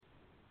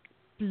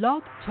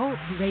Blog Talk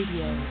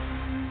Radio.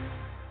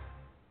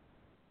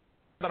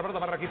 La pelota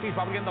para Rakitic,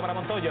 va abriendo para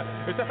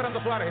Montoya. Está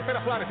esperando Suárez,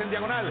 espera Suárez en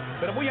diagonal,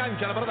 pero muy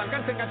ancha la pelota,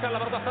 alcanza a enganchar la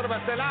pelota, serve a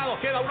este lado,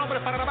 queda un hombre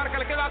para la marca,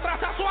 le queda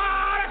atrás a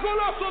Suárez,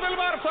 golazo del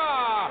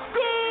Barça.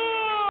 ¡Gol!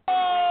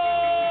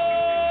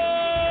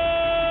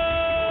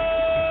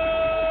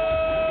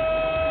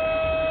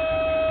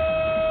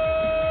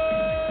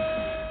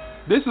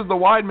 This is the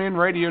Wide Men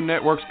Radio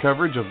Network's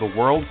coverage of the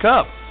World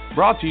Cup,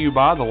 brought to you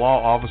by the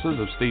law offices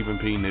of Stephen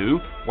P. New,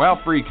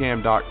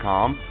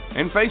 WowFreeCam.com,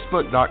 and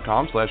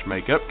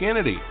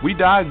Facebook.com/MakeUpKennedy. We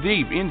dive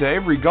deep into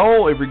every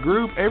goal, every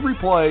group, every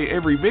play,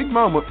 every big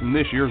moment from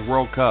this year's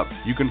World Cup.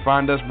 You can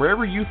find us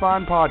wherever you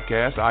find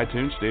podcasts,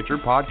 iTunes, Stitcher,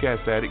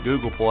 Podcast Addict,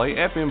 Google Play,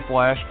 FM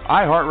Flash,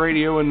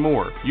 iHeartRadio, and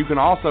more. You can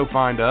also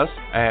find us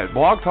at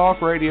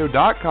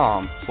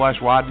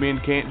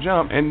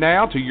blogtalkradio.com/WideMenCan'tJump. And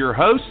now to your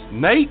hosts,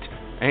 Nate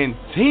and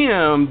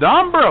Tim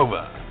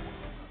Dombrova.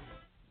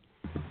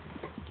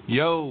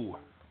 Yo,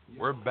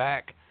 we're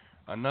back.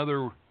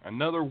 Another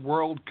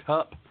World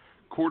Cup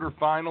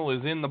quarterfinal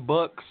is in the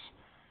books,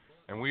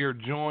 and we are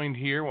joined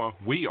here. Well,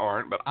 we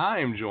aren't, but I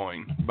am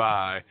joined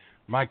by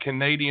my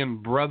Canadian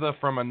brother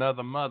from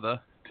another mother,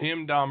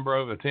 Tim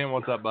Dombrova. Tim,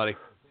 what's up, buddy?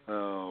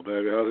 Oh,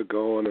 baby, how's it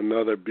going?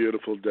 Another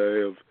beautiful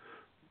day of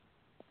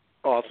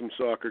awesome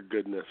soccer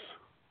goodness.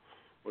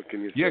 What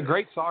can you say? Yeah,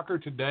 great soccer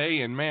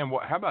today, and man,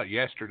 how about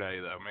yesterday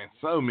though, man?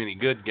 So many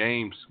good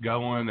games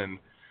going, and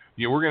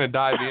we're going to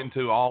dive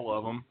into all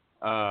of them.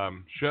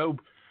 Show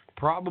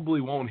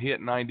probably won't hit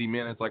 90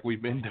 minutes like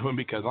we've been doing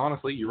because,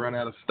 honestly, you run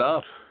out of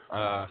stuff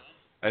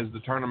as the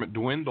tournament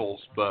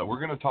dwindles. But we're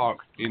going to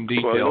talk in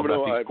detail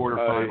about these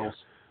quarterfinals.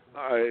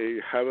 I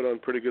have it on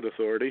pretty good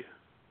authority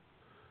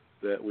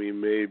that we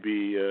may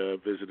be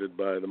visited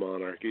by the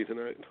monarchy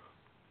tonight.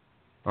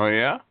 Oh,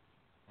 yeah?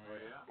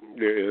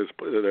 There is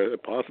a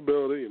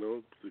possibility.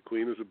 The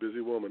Queen is a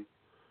busy woman.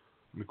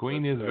 The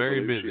Queen is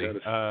very busy.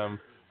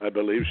 I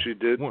believe she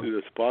did.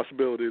 There's a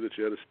possibility that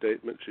she had a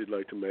statement she'd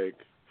like to make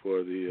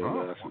for the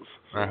masses.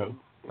 So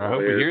I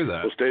hope you hear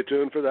that. We'll stay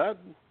tuned for that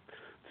and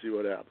see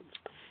what happens.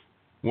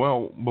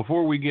 Well,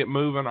 before we get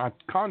moving, I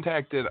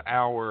contacted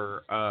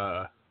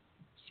our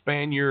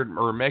Spaniard,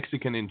 or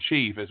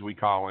Mexican-in-chief, as we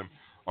call him,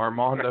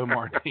 Armando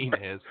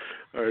Martinez.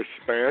 Our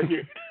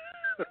Spaniard?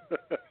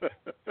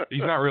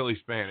 He's not really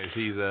Spanish.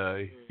 He's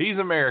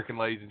American,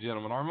 ladies and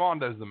gentlemen.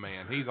 Armando's the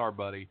man. He's our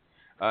buddy.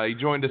 He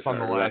joined us on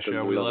the last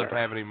show. We loved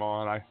having him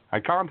on. I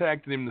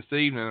contacted him this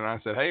evening, and I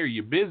said, hey, are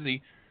you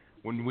busy?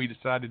 When we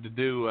decided to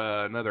do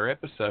another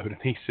episode, and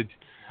he said,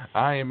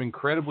 I am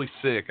incredibly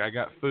sick. I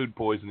got food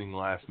poisoning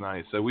last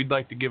night, so we'd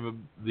like to give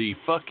the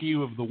fuck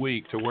you of the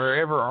week to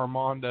wherever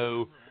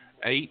Armando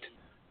ate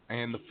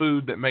and the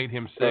food that made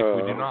him sick.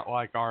 We do not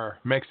like our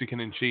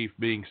Mexican-in-chief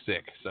being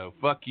sick, so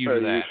fuck you to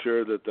that. Are you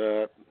sure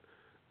that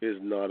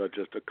is not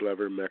just a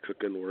clever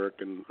Mexican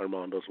work and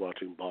Armando's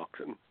watching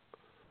boxing?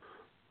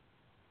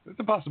 It's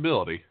a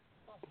possibility.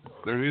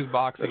 There is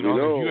boxing on.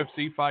 There's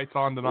UFC fights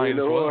on tonight as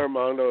well.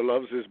 Armando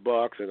loves his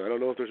boxing. I don't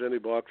know if there's any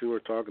boxing we're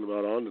talking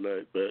about on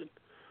tonight, but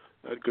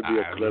that could be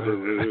a clever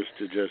ruse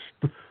to just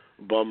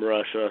bum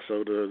rush us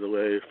out of the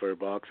way for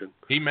boxing.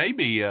 He may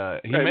be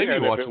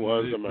watching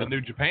the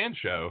New Japan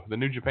show. The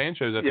New Japan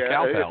show's at the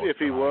Cow Palace. If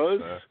he was,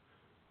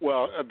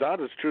 well, that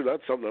is true.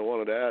 That's something I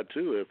wanted to add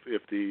too.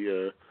 If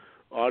the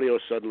audio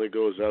suddenly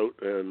goes out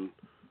and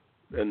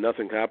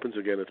nothing happens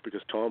again, it's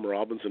because Tom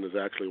Robinson is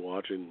actually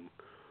watching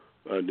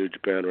New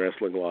Japan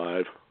Wrestling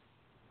live.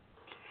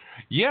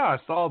 Yeah, I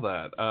saw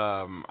that.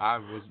 I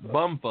was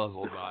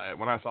bumfuzzled by it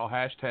when I saw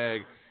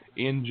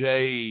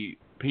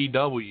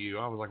 #NJPW.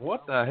 I was like,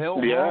 "What the hell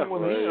is wrong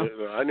with him?"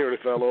 I nearly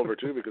fell over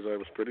too because I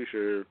was pretty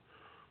sure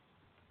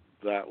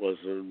that was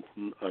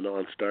a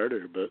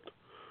non-starter, but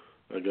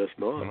I guess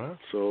not. Well,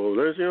 so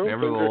there's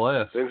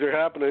nevertheless, things are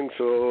happening.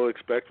 So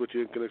expect what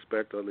you can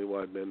expect on the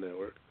Wide Men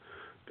Network.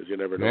 Because you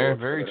never know. Yeah,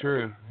 very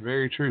true.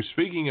 Very true.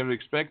 Speaking of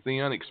expect the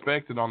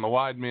unexpected on the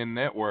Wide Men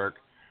Network,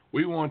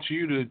 we want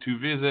you to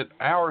visit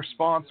our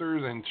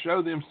sponsors and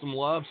show them some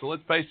love. So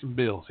let's pay some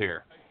bills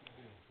here.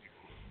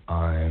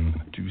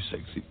 I'm too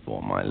sexy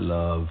for my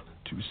love.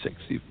 Too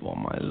sexy for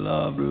my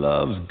love.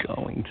 Love's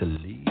going to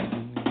leave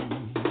me.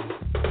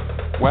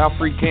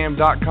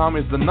 WowFreeCam.com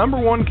is the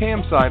 #1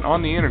 cam site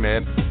on the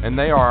internet, and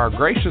they are our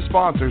gracious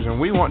sponsors, and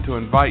we want to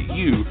invite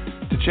you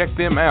to check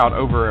them out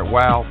over at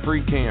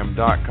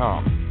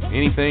WowFreeCam.com.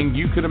 Anything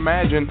you could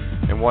imagine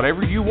and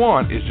whatever you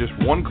want is just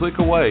one click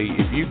away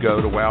if you go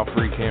to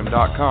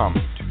WowFreeCam.com.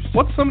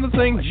 What's some of the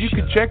things you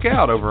could check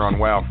out over on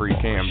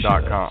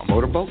WowFreeCam.com?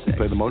 Motorboat?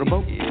 Play the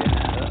motorboat?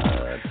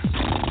 Yeah.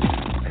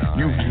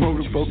 You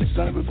motorboat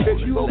son of a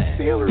bitch, you old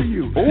sailor,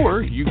 you.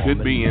 Or you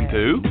could be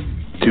into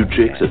two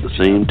chicks at the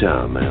same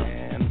time,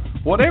 man.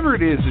 Whatever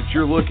it is that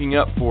you're looking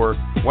up for,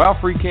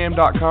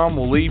 WowFreeCam.com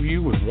will leave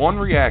you with one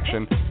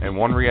reaction and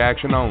one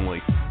reaction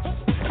only.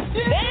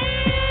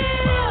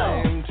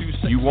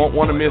 You won't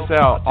want to miss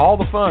out all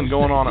the fun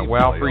going on at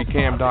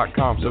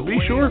WowFreeCam.com. So be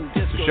sure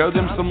to show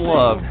them some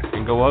love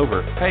and go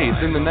over. Hey,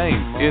 it's in the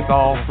name. It's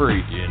all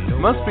free.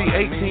 Must be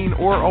 18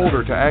 or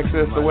older to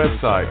access the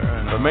website,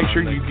 but make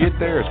sure you get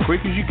there as quick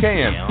as you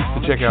can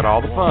to check out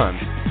all the fun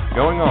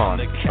going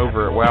on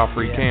over at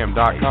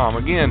wowfreecam.com.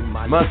 Again,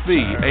 must be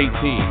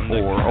 18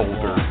 or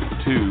older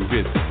to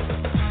visit.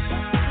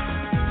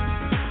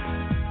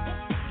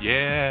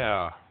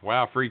 Yeah,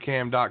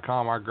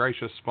 wowfreecam.com, our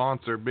gracious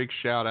sponsor. Big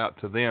shout out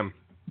to them.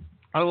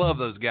 I love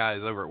those guys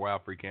over at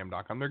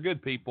wowfreecam.com. They're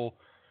good people.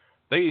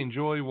 They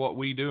enjoy what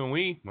we do,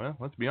 and well,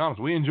 let's be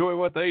honest, we enjoy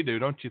what they do,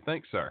 don't you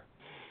think, sir?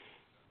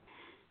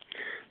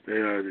 They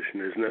are the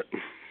shiznit.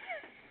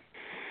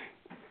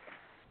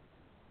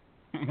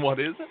 What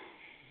is it?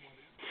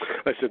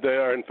 I said they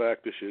are, in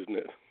fact, the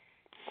shiznit.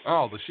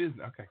 Oh, the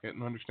shiznit. Okay, I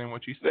couldn't understand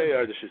what you said. They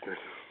are the shiznit.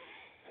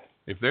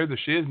 If they're the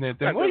shiznit,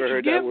 then I've what never you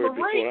heard give that word the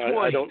before.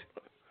 rate?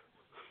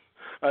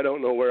 I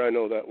don't know where I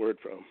know that word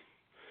from.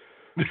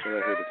 But I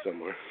heard it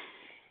somewhere.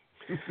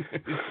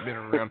 It's been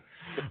around.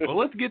 Well,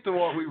 let's get to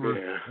what we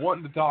were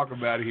wanting to talk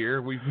about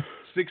here. We've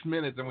 6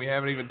 minutes and we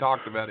haven't even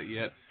talked about it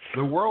yet.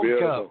 The World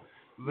Cup.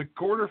 The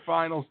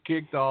quarterfinals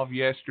kicked off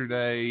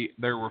yesterday.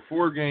 There were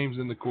 4 games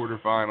in the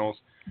quarterfinals.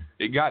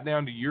 It got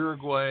down to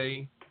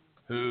Uruguay,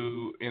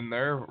 who in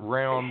their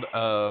round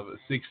of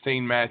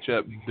 16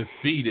 matchup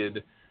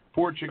defeated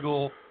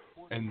Portugal,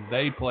 and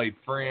they played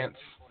France,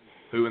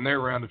 who in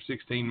their round of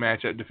 16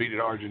 matchup defeated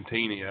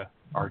Argentina.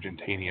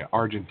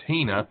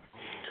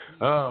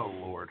 Oh,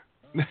 Lord.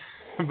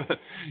 But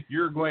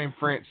Uruguay and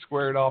France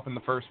squared off in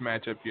the first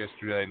matchup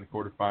yesterday in the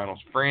quarterfinals.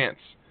 France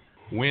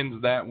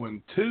wins that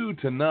one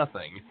 2-0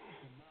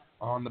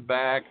 on the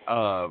back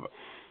of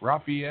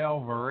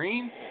Raphael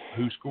Varane,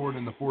 who scored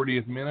in the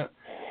 40th minute,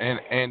 and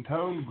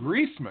Antoine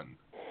Griezmann,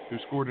 who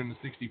scored in the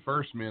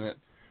 61st minute.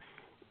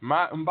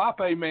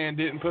 Mbappe, man,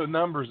 didn't put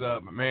numbers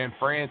up, but, man,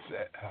 France,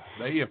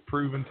 they have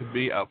proven to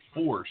be a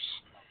force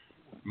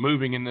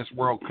moving in this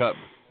World Cup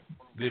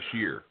this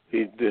year.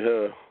 He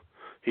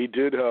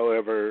did,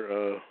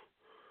 however,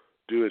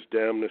 do his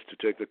damnedest to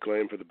take the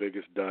claim for the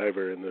biggest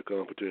diver in the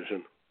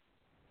competition.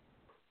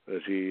 As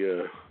he,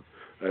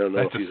 I don't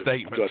know if you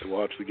got to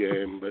watch the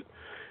game, but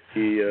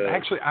he...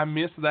 Actually, I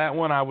missed that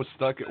one. I was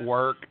stuck at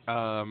work.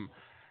 I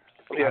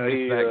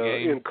missed that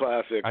game. In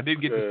classic... I did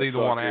get to see the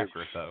one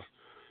after it, though.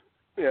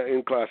 Yeah,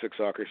 in classic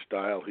soccer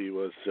style, he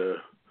was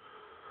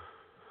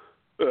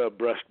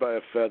brushed by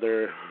a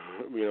feather,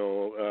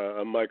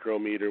 a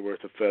micrometer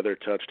worth of feather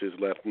touched his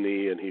left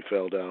knee, and he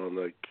fell down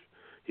like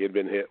he had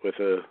been hit with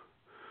a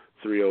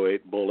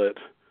 .308 bullet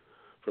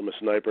from a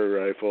sniper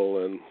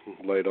rifle, and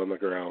laid on the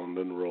ground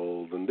and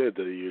rolled and did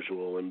the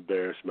usual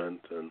embarrassment.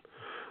 And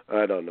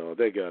I don't know,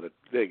 they got to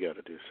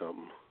do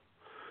something.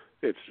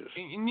 It's just,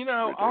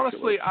 ridiculous.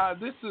 Honestly,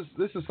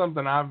 this is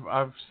something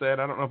I've said.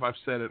 I don't know if I've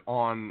said it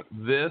on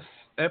this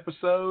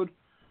episode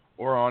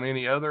or on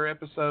any other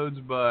episodes,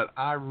 but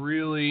I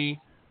really,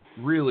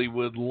 really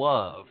would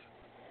love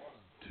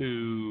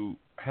to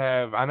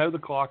have. I know the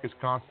clock is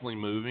constantly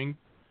moving,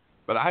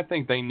 but I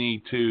think they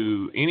need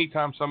to.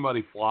 Anytime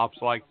somebody flops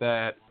like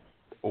that,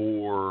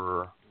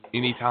 or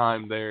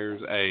anytime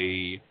there's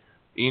a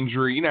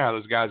injury, you know how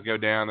those guys go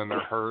down and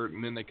they're hurt,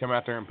 and then they come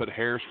out there and put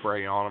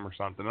hairspray on them or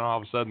something, and all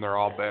of a sudden they're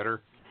all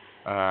better.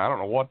 I don't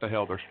know what the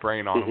hell they're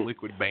spraying on them,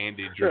 liquid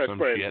bandage or some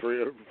shit.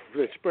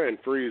 They're spraying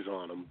freeze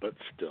on them, but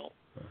still.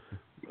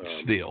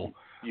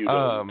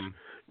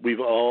 We've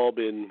all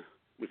been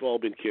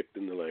kicked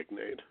in the leg,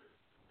 Nate.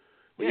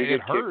 When you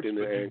get hurts, kicked in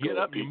the but ankle, you get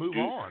up and move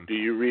on. Do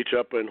you reach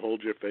up and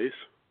hold your face?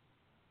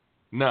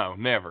 No,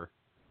 never.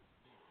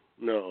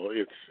 No,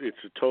 it's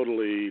a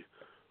totally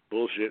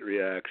bullshit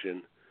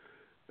reaction.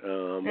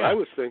 I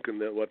was thinking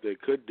that what they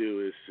could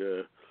do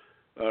is,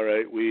 all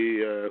right,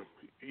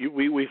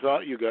 we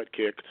thought you got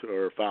kicked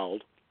or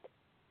fouled.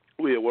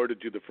 We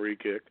awarded you the free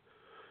kick.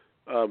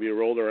 You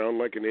rolled around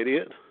like an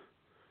idiot.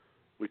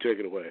 We take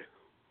it away.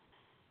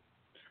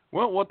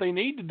 Well, what they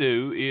need to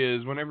do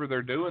is, whenever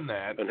they're doing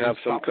that, and have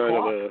some kind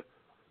of a,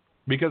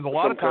 because a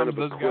lot of times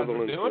those guys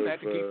are doing that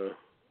to keep.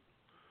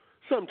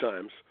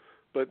 Sometimes,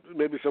 but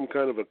maybe some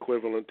kind of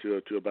equivalent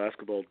to a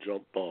basketball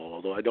jump ball.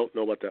 Although I don't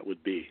know what that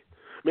would be.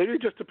 Maybe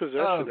just a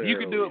possession. You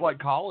could do it like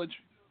college.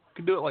 You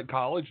could do it like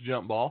college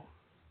jump ball.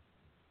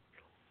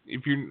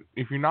 If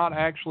you're not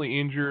actually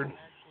injured,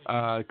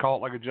 call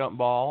it like a jump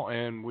ball,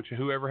 and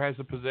whoever has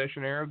the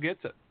possession arrow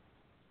gets it.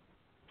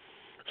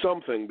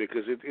 Something,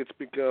 because it's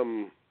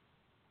becoming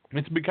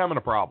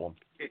a problem.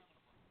 It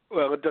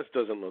just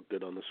doesn't look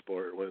good on the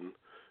sport when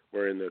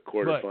we're in the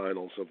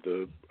quarterfinals of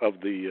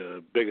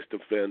the biggest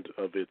event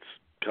of its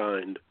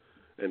kind,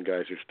 and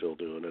guys are still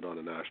doing it on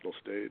a national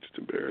stage. It's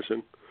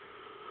embarrassing.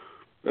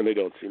 And they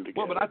don't seem to get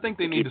Well, but I think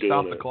they need to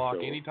stop the clock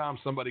anytime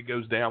somebody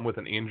goes down with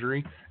an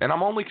injury. And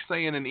I'm only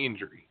saying an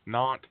injury,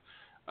 not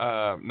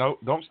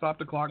don't stop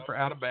the clock for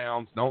out of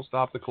bounds. Don't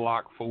stop the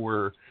clock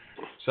for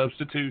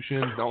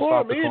substitutions. Don't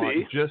stop the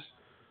clock.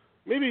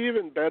 Maybe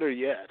even better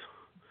yet,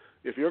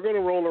 if you're going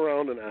to roll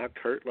around and act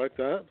hurt like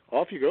that,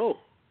 off you go.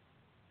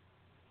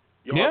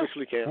 You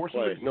obviously can't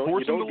play.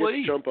 You don't get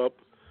to jump up.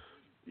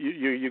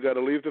 You got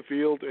to leave the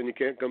field, and you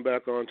can't come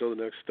back on until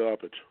the next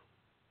stoppage.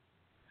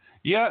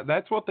 Yeah,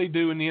 that's what they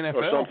do in the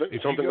NFL. Or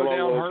something along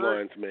those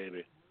lines, maybe.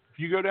 If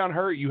you go down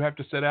hurt, you have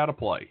to sit out a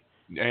play,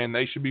 and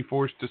they should be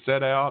forced to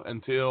sit out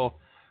until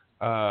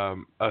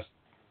an out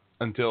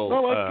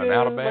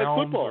of bounds. Like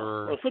football.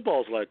 Or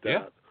football's like that.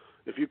 Yeah.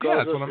 If you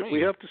cause that's what I mean. if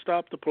we have to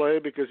stop the play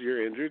because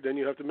you're injured, then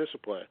you have to miss a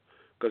play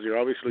because you're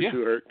obviously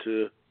too hurt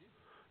to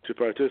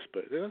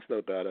participate. Yeah, that's not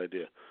a bad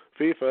idea.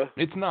 FIFA.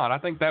 It's not. I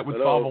think that would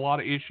solve a lot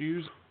of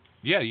issues.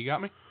 Yeah, you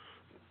got me?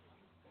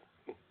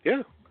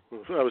 Yeah.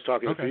 I was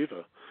talking to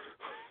FIFA.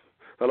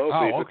 Hello, oh,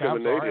 FIFA. Okay.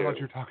 I'm sorry. I thought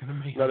you were talking to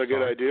me. Another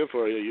good idea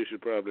for you. You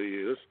should probably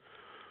use.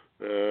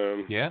 Give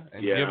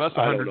us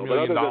 $100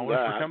 million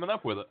for coming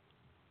up with it.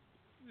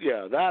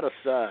 Yeah, that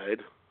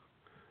aside,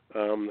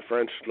 the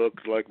French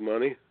looked like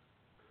money.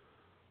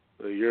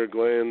 The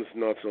Uruguayans,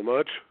 not so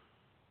much.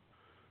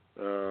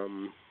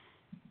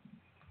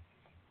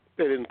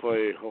 They didn't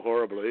play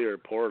horribly or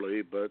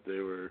poorly, but they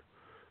were.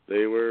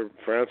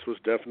 France was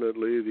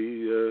definitely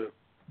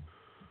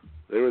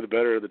they were the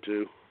better of the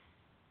two.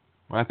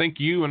 Well, I think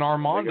you and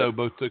Armando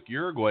both took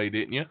Uruguay,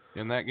 didn't you,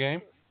 in that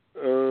game?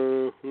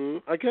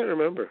 I can't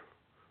remember.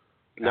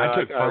 No, I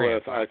took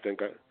France.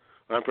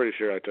 I'm pretty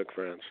sure I took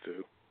France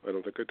too. I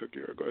don't think I took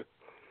Uruguay.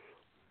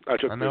 I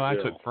took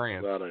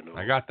France. That I know.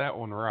 I got that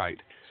one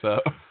right. So,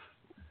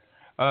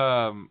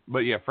 but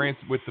yeah, France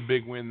with the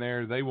big win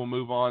there, they will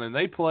move on, and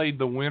they played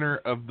the winner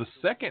of the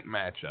second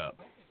matchup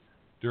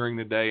during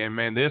the day, and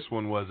man, this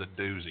one was a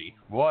doozy.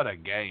 What a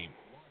game!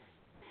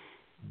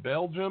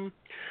 Belgium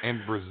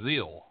and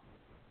Brazil.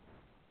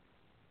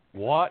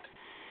 What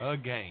a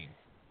game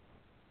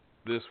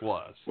this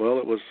was. Well,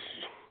 it was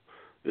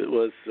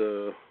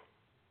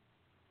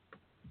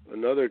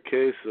another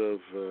case of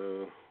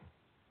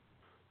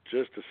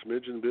just a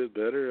smidgen bit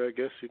better, I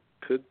guess you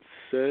could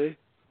say.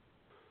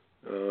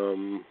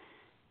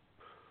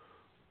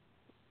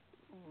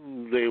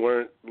 They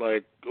weren't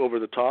like over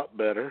the top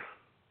better,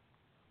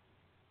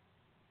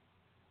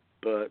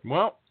 but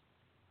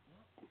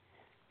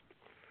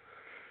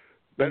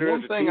better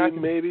as a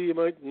team. Maybe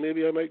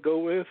I might go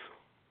with.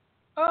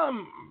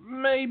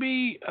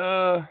 Maybe.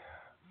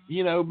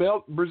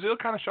 Brazil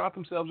kind of shot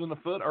themselves in the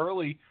foot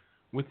early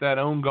with that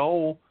own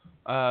goal.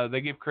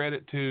 They give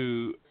credit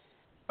to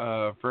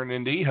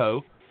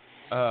Fernandinho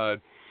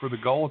for the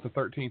goal at the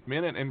 13th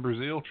minute, and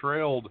Brazil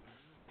trailed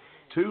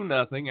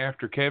 2-0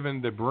 after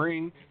Kevin De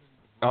Bruyne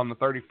on the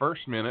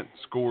 31st minute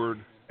scored,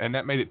 and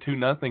that made it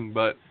 2-0.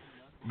 But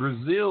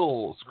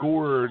Brazil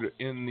scored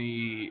in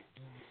the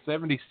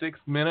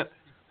 76th minute.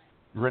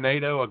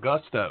 Renato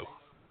Augusto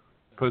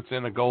puts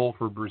in a goal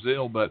for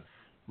Brazil, but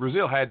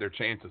Brazil had their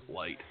chances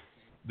late.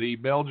 The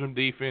Belgium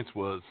defense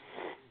was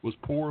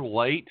poor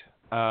late.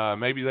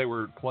 Maybe they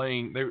were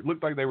playing. They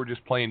looked like they were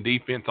just playing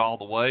defense all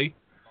the way.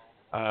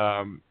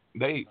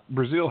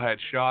 Brazil had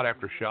shot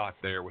after shot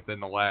there within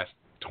the last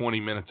 20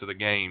 minutes of the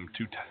game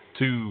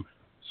to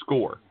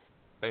score.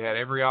 They had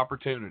every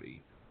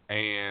opportunity,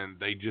 and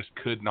they just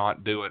could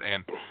not do it.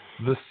 And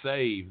the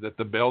save that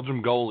the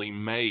Belgium goalie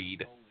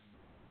made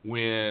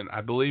when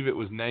I believe it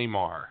was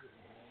Neymar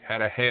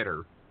had a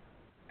header,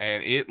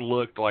 and it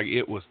looked like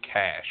it was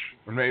cash.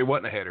 I mean, it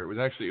wasn't a header. It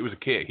was a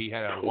kick. He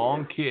had a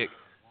long kick,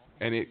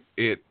 and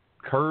it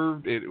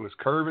curved. It was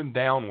curving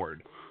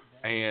downward.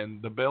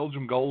 And the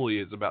Belgium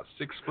goalie is about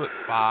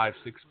 6'5",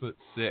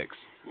 6'6",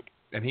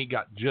 and he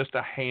got just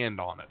a hand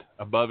on it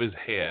above his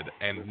head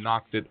and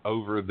knocked it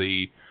over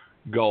the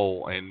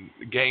goal. And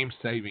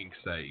game-saving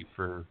save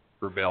for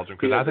Belgium.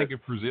 Because I think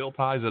if Brazil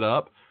ties it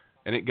up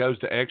and it goes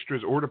to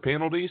extras or to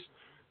penalties,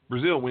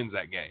 Brazil wins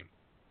that game.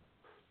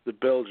 The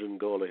Belgian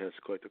goalie has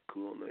quite a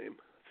cool name,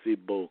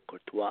 Thibaut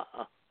Courtois.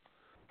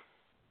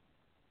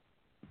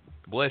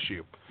 Bless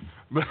you.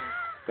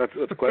 That's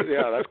quite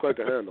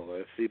the handle.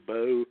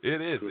 Thibaut.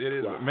 It is.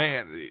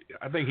 Man,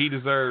 I think he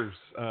deserves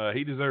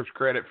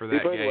credit for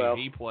that game. Well.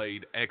 He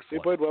played excellent. He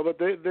played well, but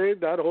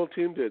that whole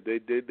team did. They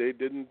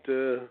didn't.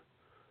 There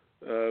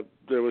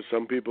was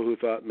some people who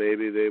thought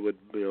maybe they would,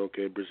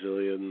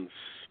 Brazilians,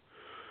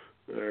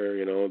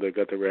 or they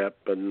got the rep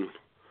and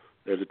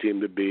they're the team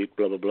to beat,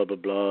 blah blah blah blah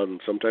blah.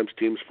 And sometimes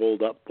teams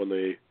fold up when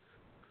the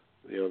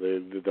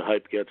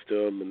hype gets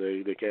to them and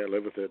they can't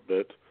live with it.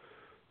 But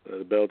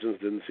the Belgians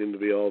didn't seem to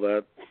be all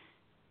that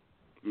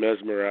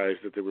mesmerized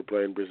that they were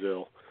playing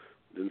Brazil.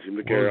 Didn't seem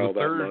to care all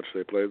that much.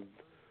 They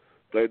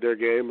played their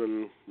game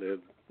and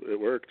it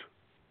worked.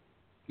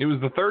 It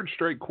was the third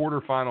straight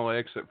quarterfinal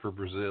exit for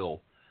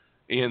Brazil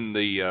in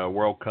the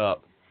World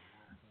Cup.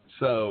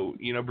 So,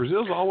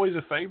 Brazil's always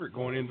a favorite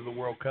going into the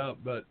World Cup.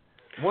 But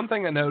one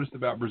thing I noticed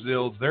about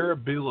Brazil is their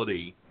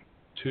ability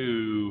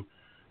to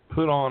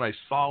put on a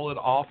solid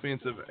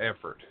offensive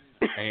effort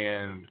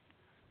and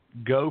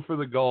go for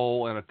the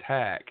goal and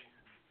attack.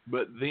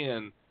 But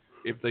then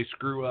if they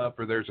screw up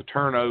or there's a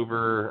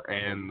turnover,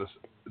 and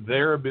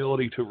their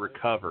ability to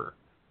recover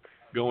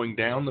going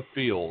down the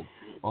field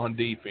on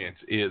defense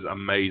is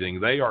amazing.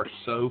 They are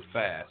so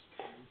fast.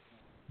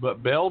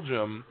 But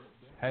Belgium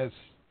have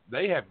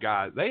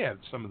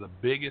some of the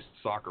biggest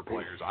soccer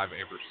players I've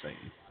ever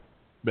seen.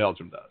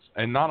 Belgium does.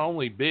 And not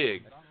only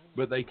big,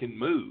 but they can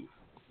move.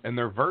 and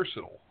they're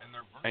versatile,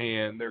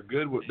 and they're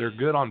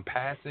good on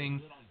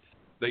passing.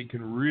 They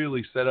can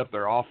really set up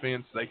their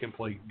offense. They can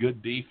play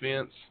good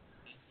defense.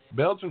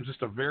 Belgium's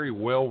just a very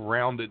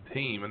well-rounded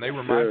team, and they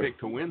were my pick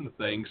to win the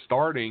thing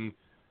starting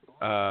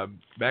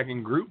back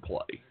in group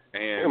play,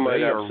 and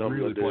they are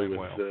really playing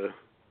well.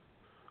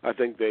 I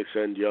think they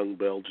send young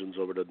Belgians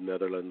over to the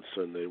Netherlands,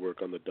 and they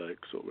work on the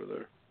dikes over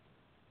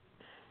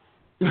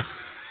there.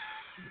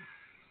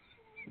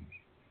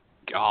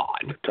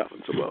 God.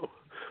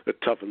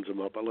 It toughens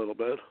them up a little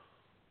bit.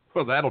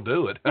 Well, that'll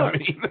do it. I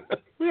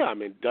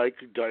mean, dike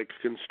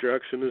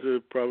construction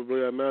is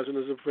probably, I imagine,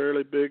 is a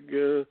fairly big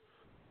deal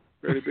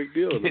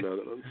in the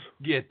Netherlands.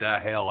 Get the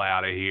hell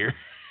out of here.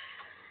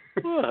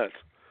 What?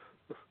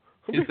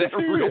 Is that a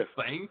real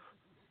thing?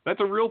 That's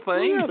a real thing?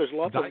 Well, yeah, there's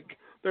lots of.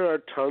 There are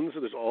tons.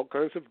 There's all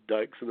kinds of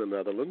dikes in the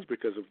Netherlands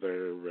because of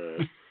their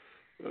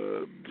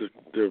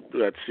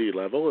they're at sea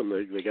level, and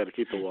they got to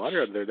keep the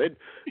water out there. They'd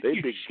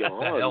be gone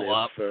the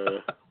hell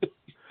if.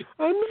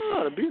 I'm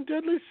not. I'm being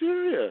deadly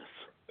serious.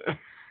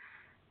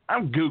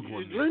 I'm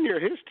Googling. Learn your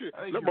history.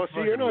 Well,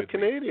 see, you're not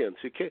Canadians.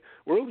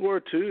 World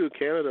War II,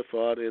 Canada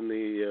fought in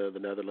the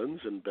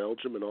Netherlands and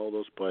Belgium and all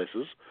those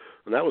places,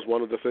 and that was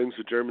one of the things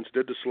the Germans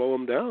did to slow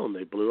them down.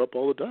 They blew up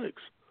all the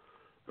dikes,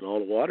 and all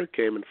the water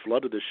came and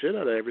flooded the shit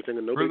out of everything,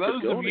 and nobody could go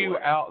anywhere. For those of you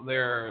out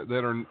there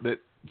that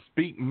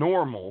speak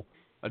normal,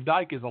 a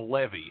dike is a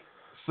levee.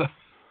 So,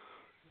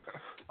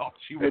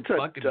 it's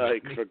a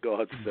dike, for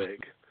God's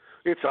sake.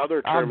 It's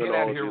other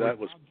terminology that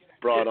was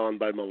brought on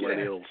by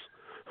millennials.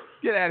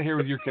 Get out of here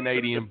with your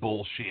Canadian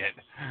bullshit.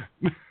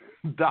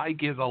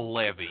 Dike is a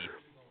levee.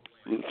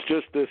 It's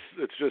just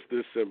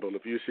this simple.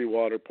 If you see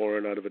water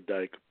pouring out of a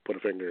dike, put a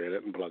finger in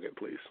it and plug it,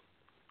 please.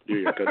 Do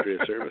your country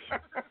a service.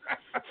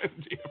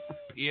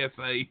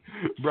 PSA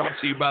brought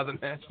to you by the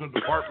National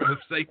Department of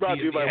Safety. Brought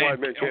to you by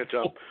White Men Can't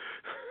Jump.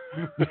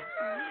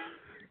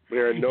 We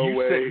are in no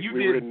way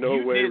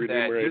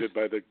remunerated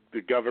by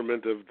the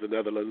government of the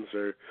Netherlands,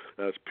 or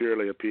it's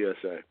purely a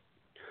PSA.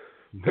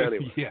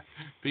 Anyway. Yeah,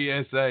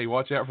 PSA.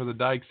 Watch out for the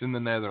dikes in the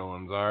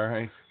Netherlands. All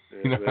right,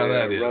 you know how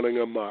that is. Running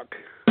amok.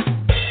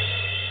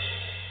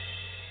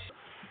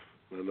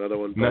 Another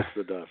one busts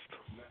the dust.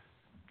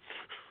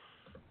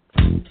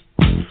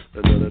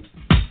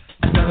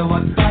 Another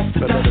one bites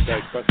the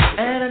dust.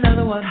 And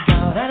another one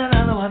down. And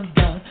another one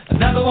down.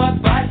 Another one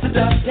bites the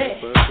dust.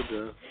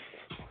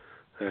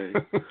 Hey,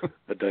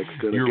 a dike's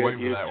gonna you were get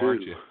waiting you for that, too.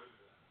 weren't you?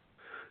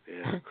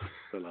 Yeah,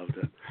 I loved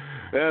it.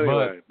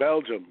 Anyway,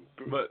 Belgium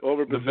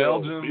over Brazil.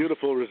 Belgium,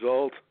 beautiful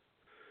result.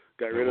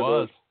 Got rid of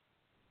those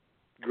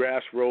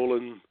grass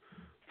rolling,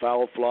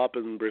 foul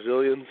flopping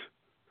Brazilians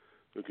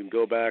who can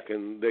go back,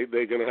 and they're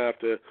going to have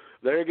to.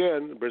 There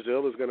again,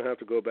 Brazil is going to have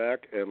to go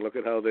back and look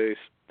at how the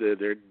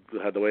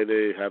way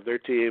they have their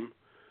team.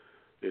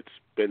 It's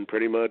been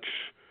pretty much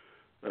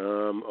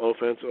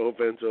offense,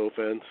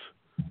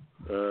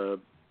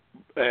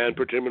 and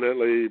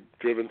predominantly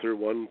driven through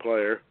one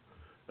player.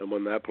 And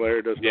when that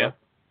player does not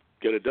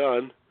get it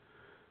done,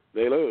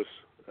 they lose.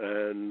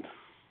 And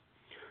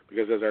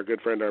because, as our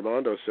good friend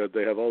Armando said,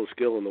 they have all the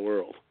skill in the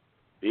world.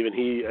 Even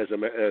he, as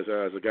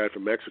a guy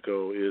from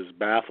Mexico, is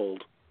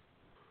baffled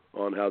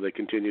on how they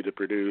continue to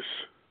produce,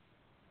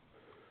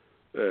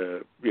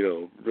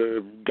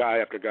 guy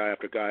after guy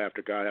after guy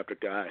after guy after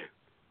guy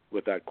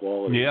with that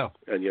quality. Yeah.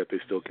 And yet they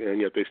still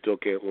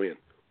can't win.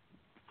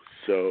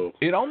 So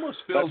it almost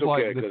feels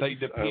like okay, that they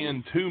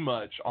depend too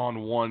much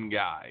on one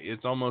guy.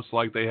 It's almost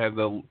like they have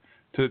to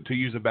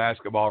use a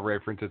basketball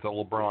reference, it's a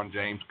LeBron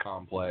James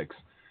complex.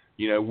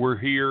 You know, we're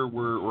here,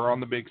 we're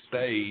on the big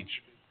stage.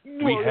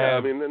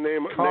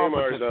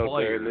 Neymar's out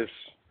players.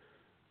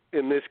 there.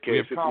 In this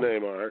case, it's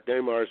Neymar.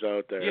 Neymar's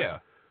out there. Yeah.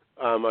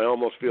 I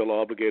almost feel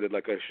obligated,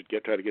 like I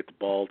should try to get the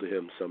ball to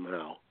him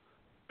somehow,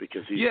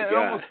 because he's the guy. Yeah, it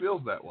almost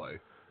feels that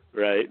way.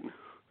 Right.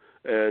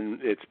 And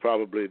they'd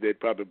probably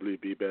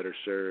be better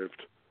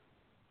served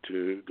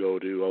to go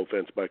to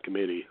offense by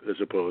committee as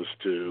opposed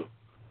to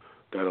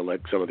kind of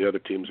like some of the other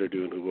teams are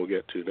doing, who we'll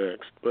get to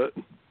next. But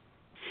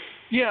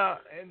yeah,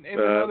 and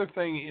another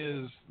thing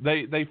is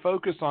they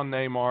focus on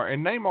Neymar,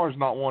 and Neymar's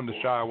not one to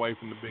shy away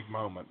from the big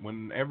moment.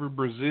 Whenever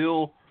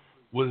Brazil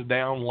was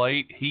down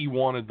late, he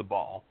wanted the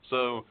ball.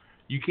 So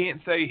you can't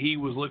say he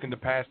was looking to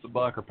pass the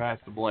buck or pass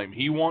the blame.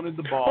 He wanted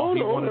the ball.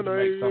 He wanted to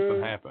make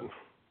something happen.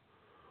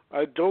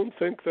 I don't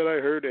think that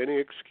I heard any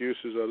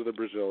excuses out of the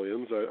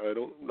Brazilians. I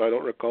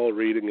don't recall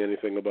reading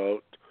anything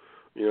about,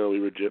 we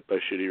were gypped by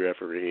shitty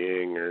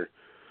refereeing or,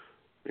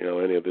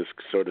 any of this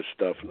sort of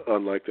stuff.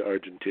 Unlike the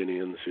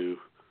Argentinians who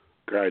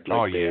cried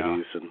like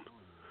babies and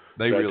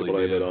they tried really to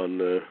blame did it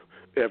on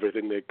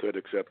everything they could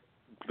except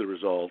the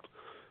result.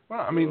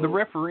 Well, I mean, the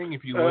refereeing,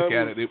 if you look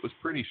at it, it was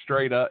pretty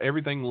straight up.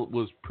 Everything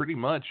was pretty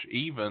much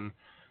even.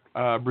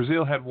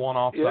 Brazil had one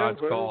offsides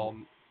call.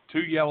 2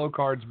 yellow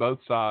cards both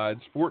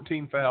sides,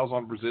 14 fouls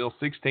on Brazil,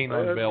 16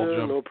 on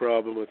Belgium. No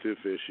problem with the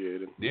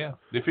officiating. Yeah,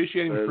 the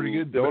officiating was pretty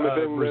good. The only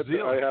thing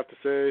Brazil, that I have to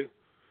say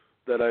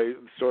that I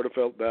sort of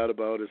felt bad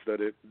about is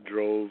that it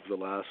drove the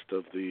last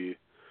of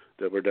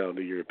that were down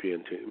to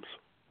European teams.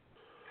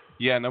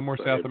 Yeah, no more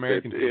South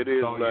American teams. It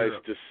is all nice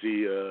Europe. to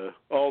see.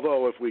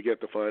 Although if we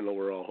get the final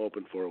we're all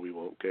hoping for, we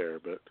won't care.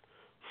 But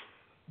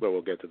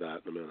we'll get to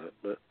that in a minute.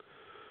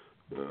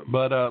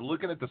 But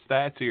Looking at the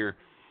stats here,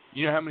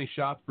 you know how many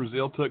shots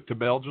Brazil took to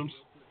Belgium's?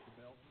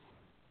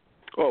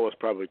 Oh, it's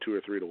probably 2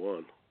 or 3 to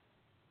 1.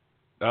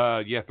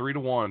 3 to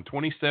 1.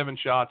 27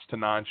 shots to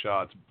 9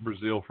 shots.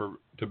 Brazil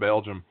to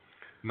Belgium.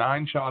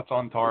 9 shots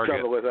on target. The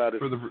trouble with that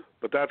is,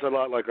 but that's a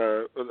lot like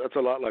a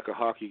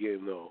hockey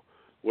game, though.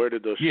 Where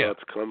did those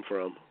shots come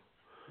from?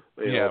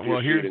 You know, if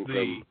you're shooting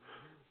from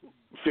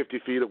 50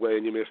 feet away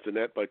and you missed the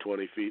net by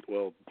 20 feet,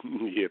 well,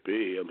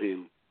 yippee. I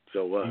mean,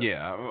 so what?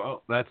 Yeah,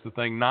 well, that's the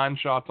thing. 9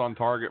 shots on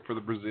target for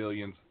the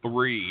Brazilians.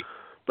 3.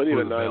 But even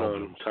for the 9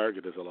 Belgians. on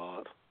target is a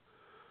lot.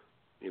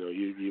 You know,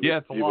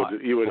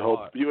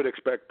 you would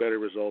expect better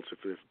results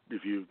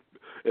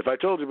if I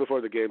told you before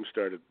the game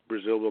started,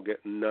 Brazil will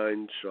get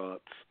 9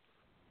 shots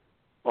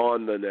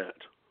on the net,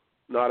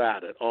 not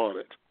at it, on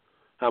it.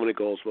 How many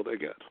goals will they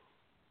get?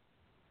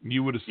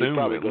 You would assume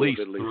at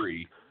least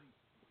 3.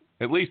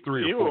 At least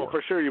 3 or 4.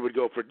 For sure, you would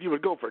go for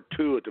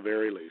 2 at the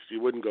very least.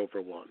 You wouldn't go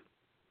for 1.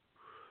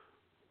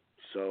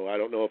 So I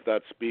don't know if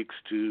that speaks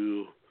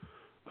to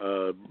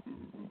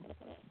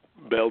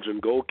Belgian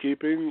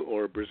goalkeeping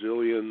or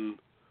Brazilian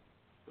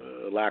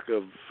lack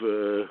of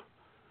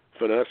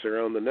finesse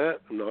around the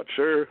net. I'm not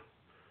sure,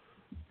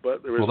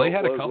 but the result they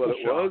had a was couple what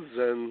it shots. was,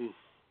 and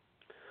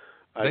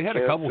They had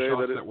a couple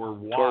shots that that were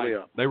wide.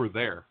 They were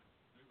there.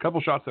 A couple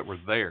shots that were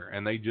there,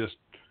 and they just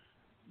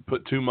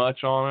put too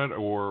much on it.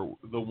 Or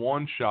the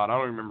one shot, I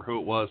don't remember who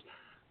it was.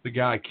 The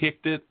guy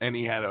kicked it, and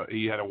he had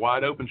a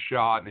wide open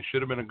shot, and it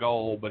should have been a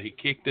goal, but he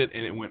kicked it,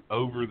 and it went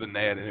over the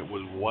net, and it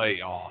was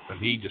way off, and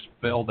he just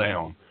fell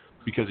down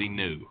because he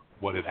knew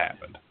what had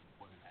happened.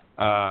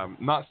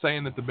 Not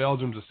saying that the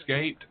Belgians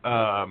escaped,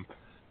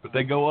 but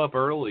they go up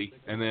early,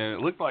 and then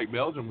it looked like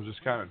Belgium was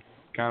just kind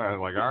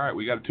of like, all right,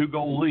 we got a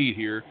 2-goal lead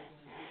here.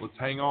 Let's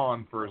hang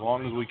on for as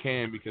long as we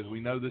can because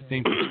we know this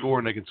team can score,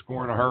 and they can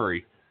score in a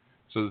hurry.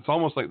 So it's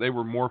almost like they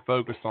were more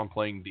focused on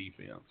playing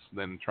defense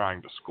than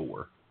trying to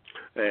score.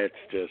 It's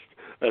just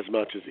as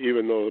much as,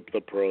 even though the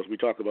pros, we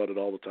talk about it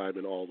all the time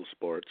in all the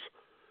sports,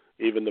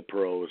 even the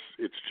pros,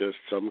 it's just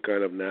some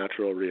kind of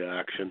natural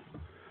reaction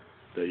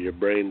that your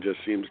brain just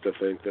seems to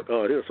think that,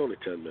 it's only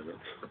 10 minutes.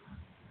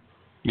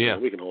 Yeah.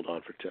 We can hold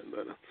on for 10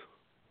 minutes.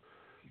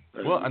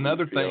 And, well,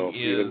 another thing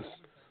is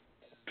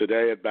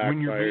today it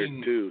backfired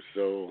too.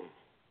 So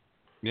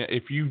yeah,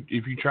 if you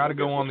try to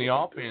go on the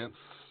offense,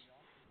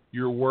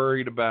 you're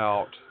worried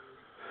about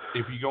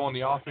if you go on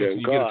the offense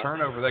and you get a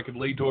turnover, that could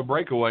lead to a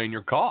breakaway and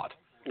you're caught.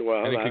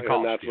 Well, and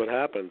that's what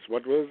happens.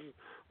 What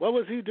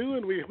was he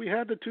doing? We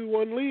had the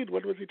 2-1 lead.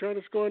 What was he trying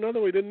to score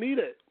another? We didn't need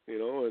it,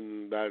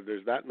 and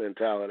there's that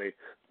mentality.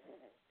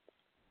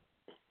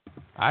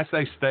 I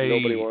say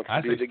stay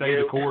stay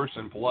the course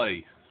and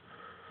play.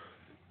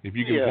 If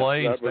you can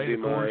play and stay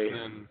the course,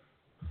 then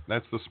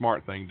that's the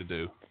smart thing to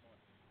do.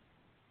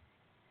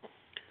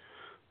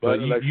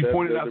 But you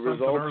pointed out the something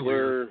results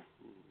earlier.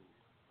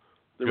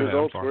 The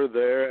results were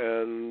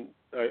there, and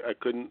I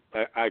couldn't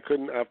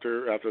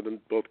after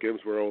both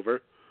games were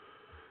over,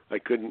 I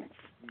couldn't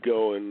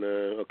go and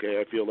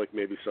I feel like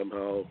maybe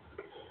somehow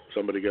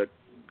somebody got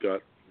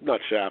not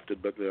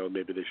shafted, but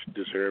maybe they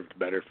deserved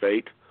better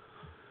fate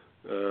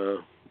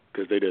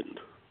because they didn't.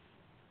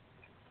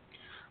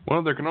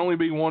 Well, there can only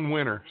be one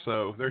winner,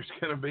 so there's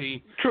going to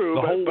be true.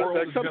 The whole but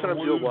world is sometimes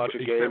you'll watch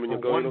a game and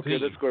you'll go, okay,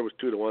 this score was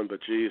 2-1, but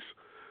geez,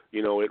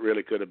 it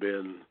really could have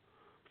been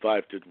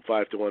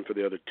 5-1 for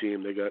the other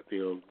team. They got they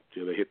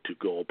hit 2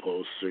 goal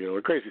posts,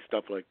 or crazy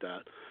stuff like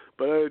that.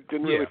 But I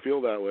didn't really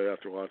feel that way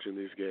after watching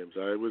these games.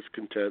 I was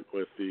content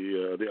with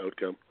the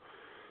outcome.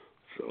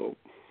 So,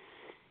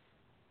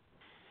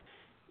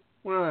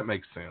 well, that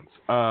makes sense.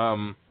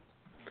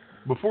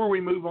 Before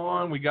we move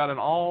on, we got an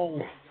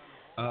all.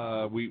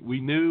 We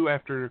knew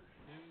after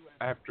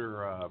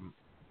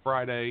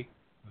Friday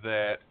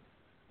that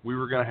we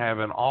were going to have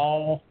an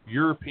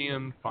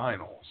all-European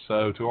final.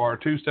 So to our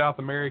 2 South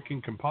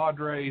American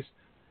compadres,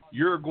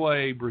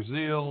 Uruguay,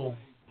 Brazil.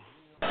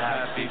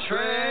 Happy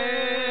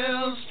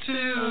trails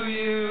to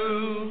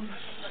you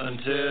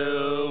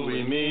until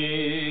we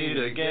meet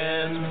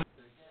again.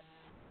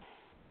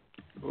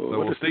 So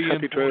we'll see you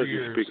in 4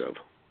 years. You speak of?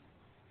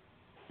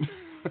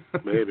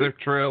 Maybe. They're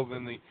trails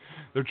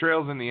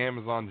in the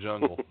Amazon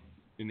jungle,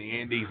 in the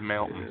Andes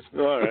Mountains.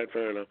 All right,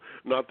 fair enough.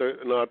 Not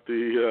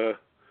the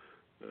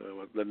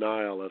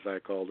Nile, as I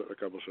called it a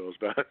couple shows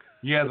back.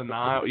 Yeah, the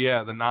Nile.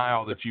 Yeah, the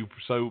Nile that you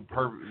so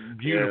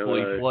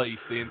beautifully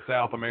placed in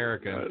South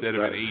America instead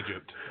of in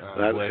Egypt.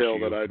 That hill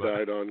that I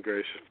died on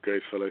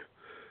gracefully.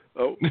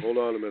 Oh, hold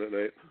on a minute,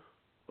 Nate.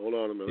 Hold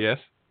on a minute. Yes.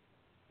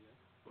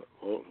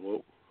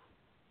 Whoa.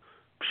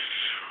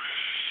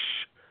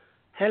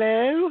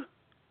 Hello.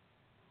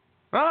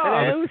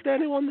 Hello, is there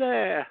anyone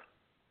there?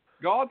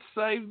 God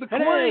save the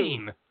Hello.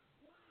 Queen.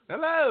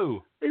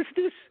 Hello. Is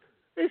this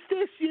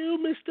you,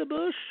 Mr.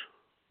 Bush?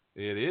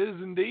 It is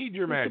indeed,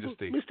 Your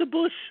Majesty. Mr.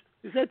 Bush,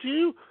 is that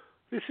you?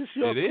 This is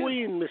your It is.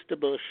 Queen, Mr.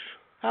 Bush.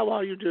 How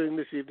are you doing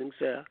this evening,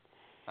 sir?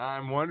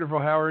 I'm wonderful.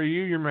 How are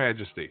you, Your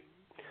Majesty?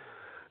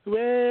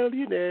 Well,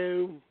 you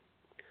know,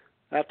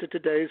 after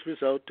today's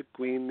result, the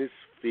Queen is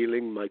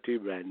feeling mighty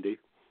randy.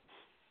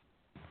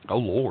 Oh,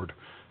 Lord.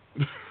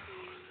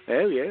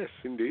 Oh, yes,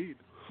 indeed.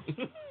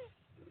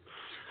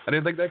 I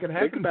didn't think that could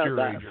happen. Think about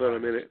that for a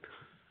minute.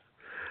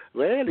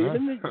 Well,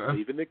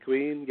 even the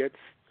Queen gets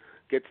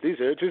these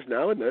urges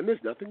now and then.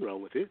 There's nothing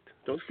wrong with it.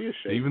 Don't be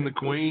ashamed. Even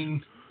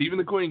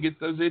the Queen gets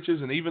those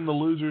itches, and even the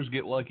losers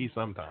get lucky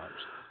sometimes.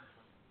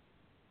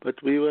 But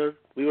we were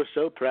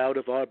so proud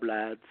of our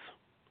lads.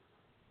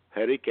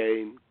 Harry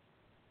Kane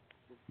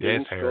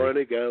didn't score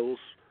any goals,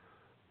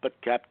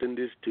 but captained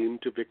his team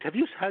to victory. Have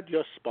you had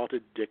your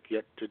spotted dick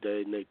yet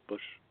today, Nate Bush?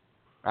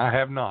 I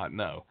have not,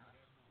 no.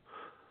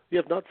 You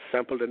have not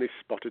sampled any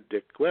spotted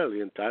dick. Well,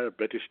 the entire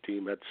British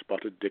team had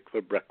spotted dick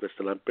for breakfast,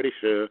 and I'm pretty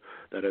sure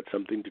that had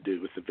something to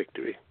do with the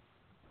victory.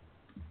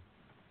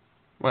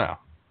 Wow.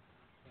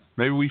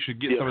 Maybe we should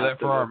get some of that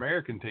for our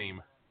American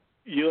team.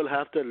 You'll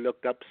have to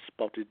look up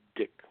spotted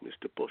dick,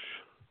 Mr. Bush.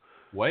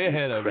 Way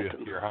ahead of you,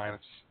 Your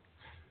Highness.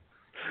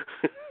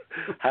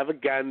 Have a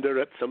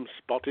gander at some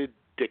spotted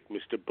dick,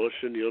 Mr. Bush,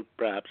 and you'll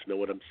perhaps know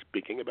what I'm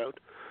speaking about.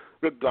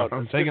 Regardless,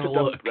 I'm taking Mr.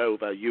 a look.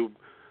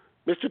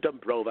 Mr.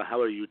 Dumbrova, how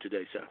are you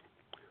today, sir?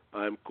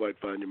 I'm quite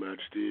fine, Your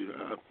Majesty.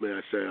 May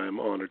I say I'm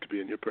honored to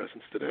be in your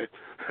presence today.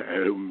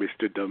 Oh,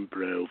 Mr.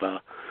 Dumbrova,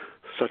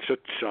 such a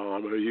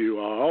charmer you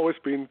are. Always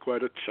been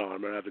quite a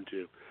charmer, haven't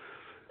you?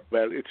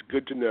 Well, it's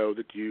good to know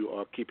that you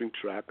are keeping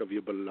track of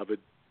your beloved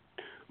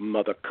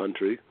mother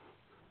country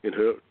in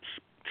her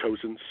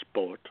chosen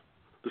sport,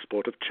 the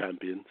sport of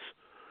champions.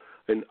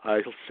 And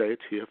I'll say it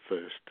here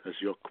first, as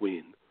your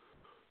queen.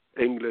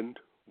 England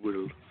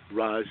will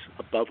rise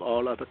above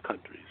all other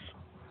countries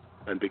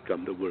and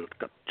become the World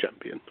Cup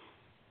champion.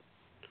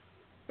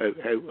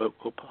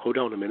 Hold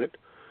on a minute.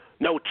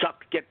 No,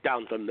 Chuck, get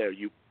down from there,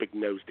 you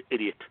big-nosed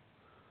idiot.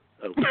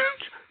 Oh,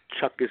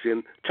 Chuck is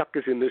in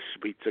the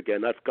suites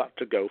again. I've got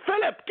to go.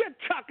 Philip, get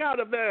Chuck out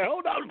of there.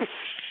 Hold on.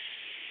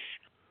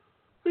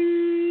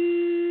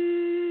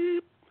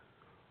 Beep.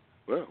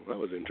 Well, that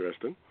was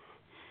interesting.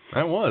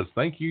 That was.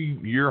 Thank you,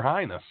 Your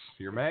Highness,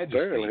 Your Majesty.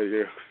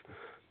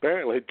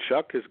 Apparently,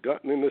 Chuck has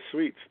gotten in the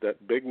suites,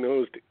 that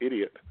big-nosed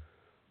idiot.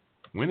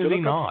 When did he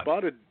not?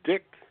 Spotted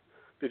dick.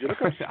 Did you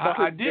look up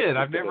spotted I did. dick?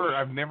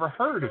 I've never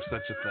heard of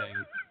such a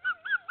thing.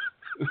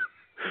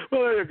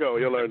 Well, there you go.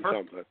 You learned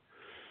something.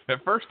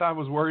 At first, I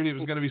was worried it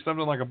was going to be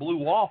something like a blue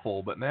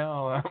waffle, but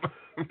now,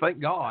 thank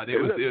God, it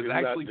was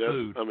actually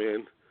food. I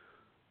mean,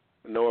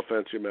 no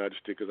offense, Your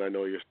Majesty, because I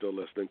know you're still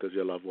listening because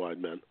you love wide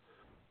men.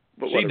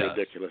 But what a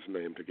ridiculous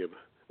name to give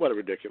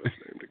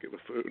a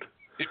food.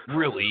 It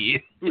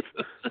really is.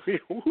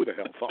 Who the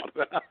hell thought of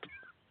that?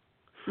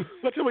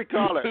 What should we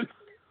call it?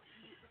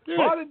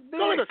 Spotted dick.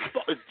 Call it a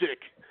spotted dick.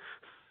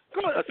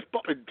 Call it a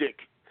spotted dick.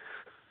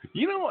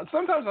 You know what?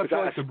 Sometimes I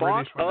feel like the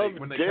British,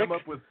 when they come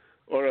up with...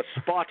 Or a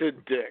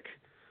spotted dick.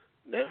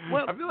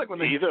 Well, I feel like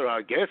when either,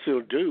 I guess,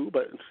 will do,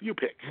 but you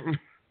pick.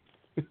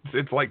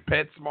 It's like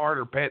Pet Smart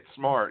or Pet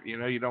Smart. You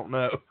know, you don't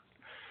know.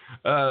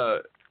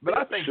 But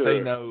I think they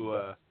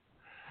know...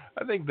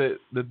 I think that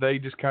they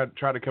just kind of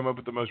try to come up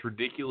with the most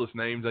ridiculous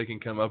names they can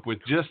come up with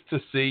just to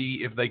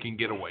see if they can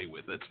get away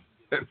with it.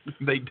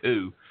 They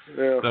do.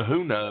 Yeah. So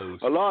who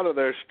knows? A lot of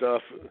their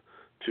stuff,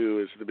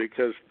 too, is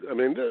because, I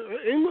mean,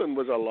 England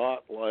was a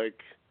lot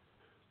like,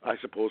 I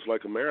suppose,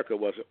 like America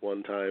was at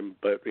one time,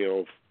 but,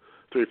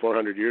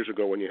 300-400 years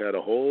ago when you had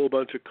a whole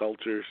bunch of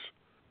cultures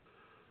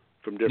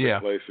from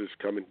different places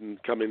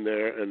coming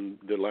there, and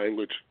the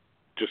language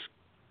just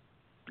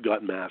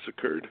got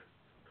massacred.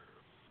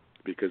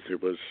 Because there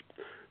was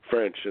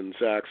French and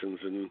Saxons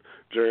and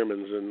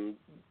Germans and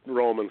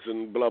Romans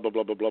and blah, blah,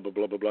 blah, blah, blah, blah,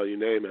 blah, blah, blah, you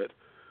name it.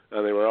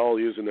 And they were all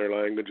using their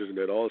languages, and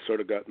it all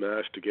sort of got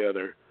mashed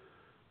together.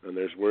 And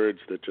there's words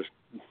that just,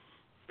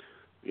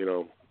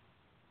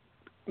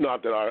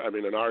 not that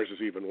and ours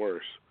is even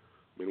worse.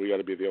 I mean, we got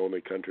to be the only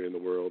country in the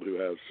world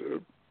who has,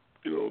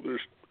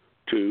 there's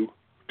two,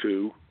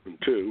 and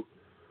two.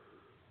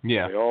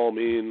 Yeah. They all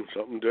mean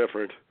something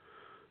different.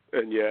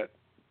 And yet,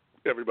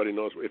 everybody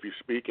knows, if you're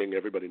speaking,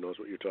 everybody knows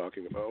what you're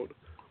talking about.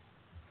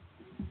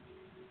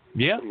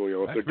 Yeah,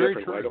 if that's they're very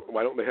different, true.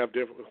 why don't they have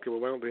different? Okay, well,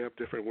 why don't they have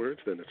different words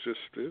then? It's just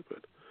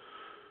stupid.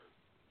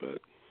 But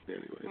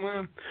anyway,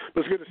 well,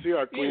 it's good to see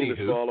our Queen is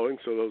anywho. following.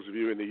 So those of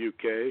you in the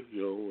UK,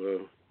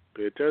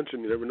 pay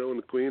attention. You never know when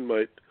the Queen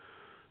might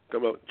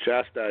come out and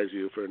chastise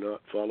you for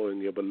not following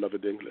your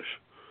beloved English.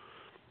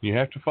 You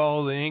have to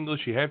follow the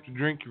English. You have to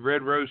drink your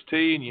red rose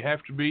tea, and you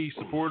have to be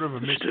supportive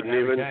of Mr.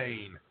 Harry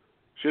Kane.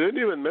 She didn't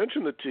even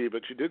mention the tea,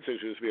 but she did say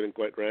she was feeling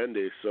quite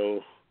randy.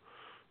 So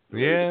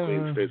maybe yeah, the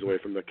Queen stays away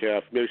from the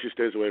Maybe she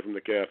stays away from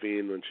the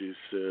caffeine when she's.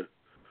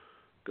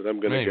 Because I'm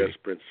going to guess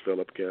Prince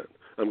Philip can't.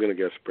 I'm going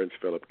to guess Prince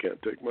Philip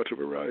can't take much of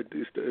a ride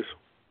these days.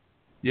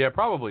 Yeah,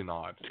 probably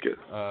not.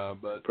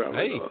 But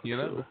probably hey, not.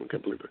 So I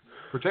can't believe it.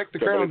 Protect the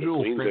crown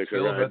jewels, Prince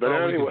Philip. That's but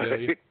all we anyway. can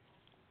tell you.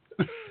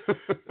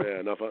 Yeah,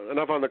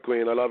 enough on the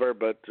Queen. I love her,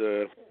 but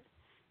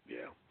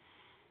yeah.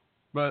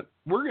 But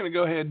we're going to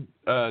go ahead,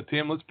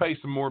 Tim, let's pay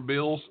some more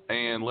bills,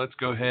 and let's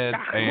go ahead,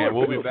 and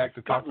we'll be back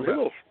to talk about...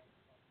 Himmel.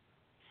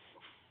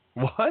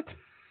 What?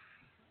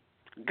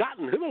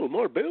 Gotten Himmel,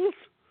 more bills?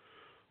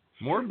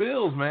 More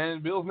bills,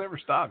 man. Bills never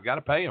stop. Got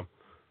to pay them.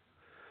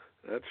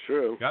 That's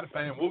true. Got to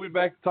pay them. We'll be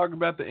back to talk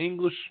about the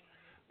English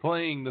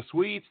playing the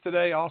Swedes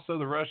today, also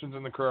the Russians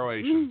and the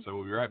Croatians. So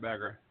we'll be right back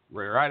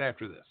right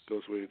after this.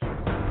 Go Swedes.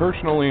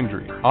 Personal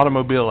injury,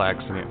 automobile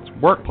accidents,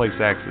 workplace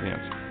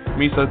accidents,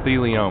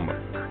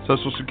 mesothelioma,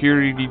 Social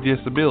Security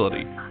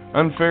disability,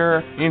 unfair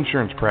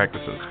insurance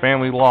practices,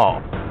 family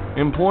law,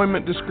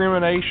 employment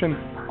discrimination,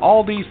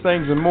 all these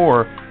things and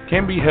more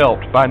can be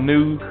helped by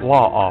New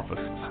Law Office.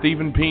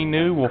 Stephen P.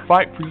 New will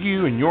fight for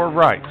you and your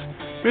rights.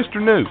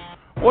 Mr. New,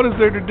 what is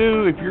there to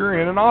do if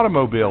you're in an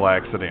automobile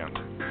accident?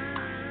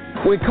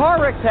 When car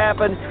wrecks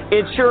happen,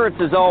 insurance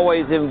is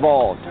always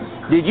involved.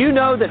 Did you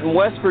know that in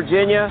West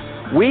Virginia,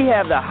 we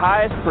have the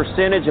highest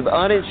percentage of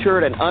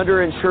uninsured and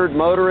underinsured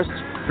motorists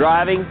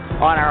driving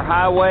on our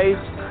highways?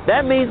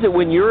 That means that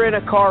when you're in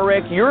a car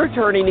wreck, your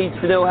attorney needs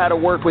to know how to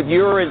work with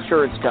your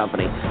insurance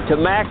company to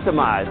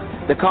maximize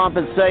the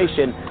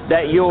compensation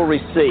that you'll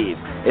receive.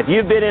 If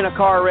you've been in a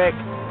car wreck,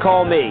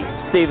 call me,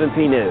 Stephen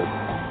P. New.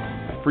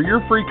 For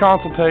your free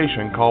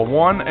consultation, call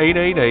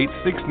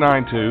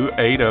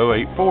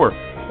 1-888-692-8084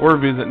 or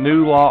visit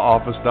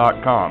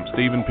newlawoffice.com.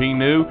 Stephen P.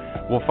 New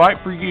will fight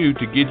for you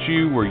to get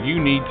you where you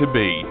need to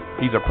be.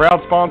 He's a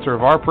proud sponsor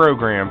of our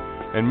program,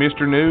 and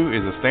Mr. New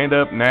is a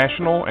stand-up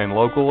national and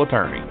local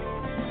attorney.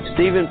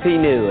 Stephen P.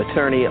 New,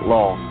 attorney at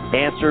law,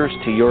 answers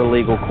to your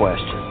legal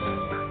questions.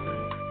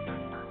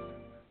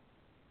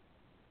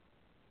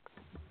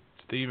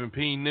 Stephen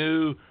P.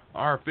 New,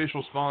 our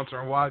official sponsor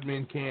on Wide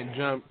Men Can't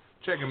Jump.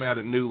 Check him out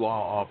at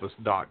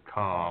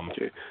newlawoffice.com.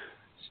 Okay.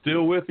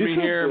 Still with me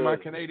said, here, my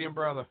Canadian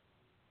brother.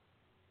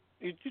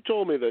 You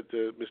told me that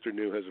Mr.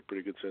 New has a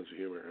pretty good sense of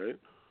humor, right?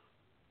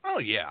 Oh,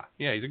 yeah.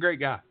 Yeah, he's a great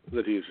guy.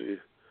 That he's a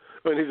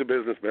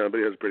businessman, but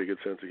he has a pretty good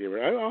sense of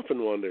humor. I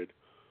often wondered,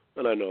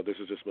 and I know this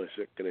is just my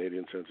sick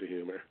Canadian sense of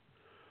humor,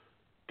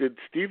 did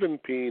Stephen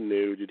P.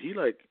 New, did he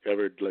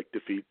ever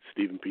defeat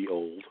Stephen P.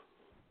 Old?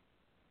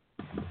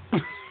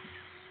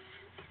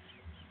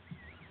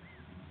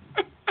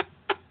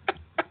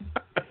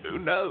 Who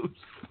knows?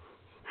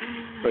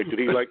 Did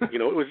he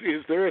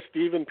is there a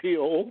Stephen P.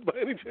 Old by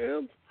any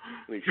chance?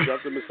 And he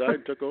shoved him aside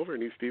and took over,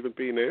 and he's Stephen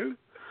P. New?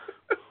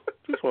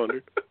 Just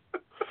wondered.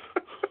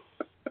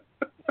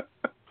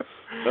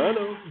 I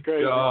know, it's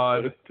crazy.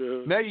 God.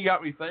 But, now you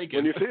got me thinking.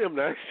 When you see him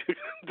next, you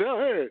can tell,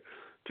 hey,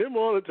 Tim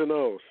wanted to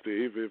know,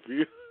 Steve, if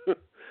you,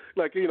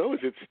 is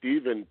it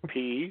Stephen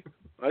P.?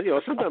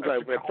 Sometimes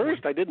at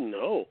first I didn't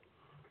know,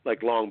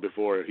 long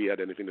before he had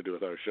anything to do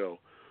with our show.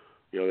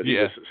 That he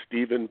was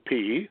Stephen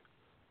P.,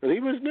 and he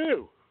was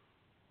New.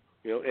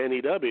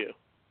 N-E-W.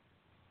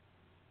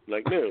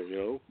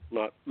 New,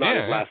 not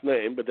his last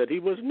name, but that he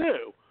was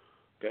New.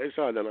 Okay,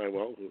 so then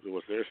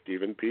was there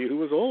Stephen P. who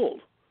was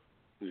old?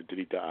 Did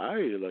he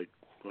die?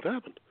 What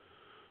happened?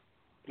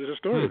 There's a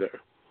story there.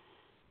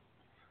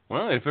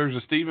 Well, if there's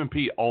a Stephen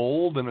P.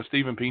 Old and a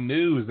Stephen P.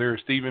 New, is there a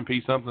Stephen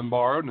P. something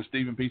borrowed and a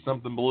Stephen P.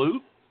 something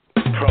blue?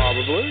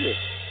 Probably.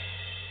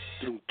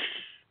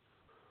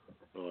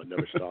 Oh, it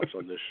never stops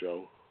on this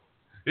show.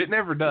 It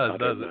never does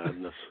it?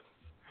 Madness.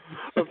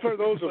 But for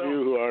those of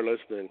you who are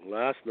listening,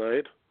 last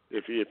night,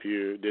 if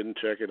you didn't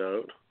check it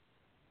out,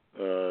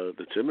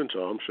 the Tim and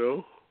Tom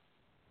show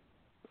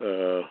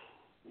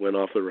went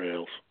off the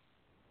rails.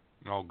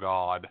 Oh,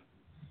 God.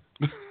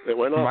 It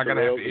went off Am I going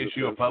to have to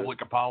issue a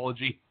public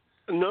apology?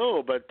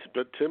 No, but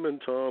Tim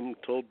and Tom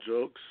told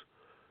jokes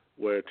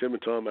where Tim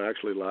and Tom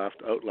actually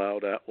laughed out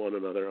loud at one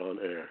another on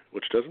air,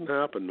 which doesn't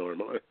happen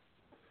normally.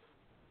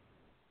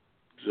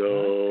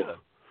 So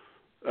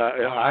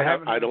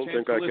I don't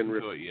think I can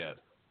to it yet.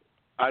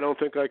 I don't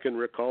think I can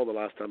recall the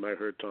last time I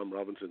heard Tom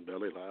Robinson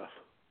belly laugh.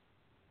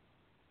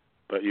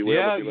 But you will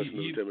if you listen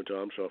to the Tim and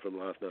Tom show from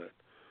last night.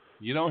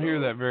 You don't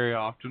hear that very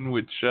often,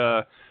 which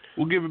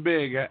we'll give a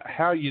big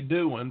how you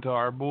doing to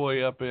our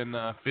boy up in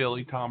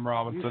Philly, Tom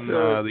Robinson,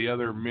 the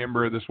other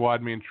member of this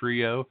Wide Men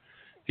trio.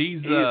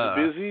 He's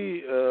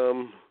busy.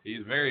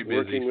 He's very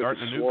busy. He's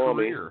starting a new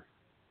Swami. career.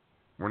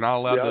 We're not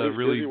allowed to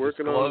really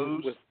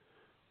disclose.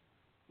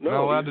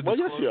 Not allowed to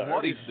disclose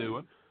what he's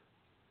doing.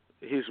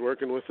 He's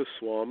working with the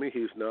Swami.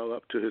 He's now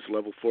up to his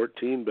level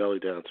 14 belly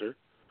dancer.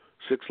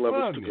 6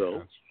 levels to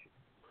go.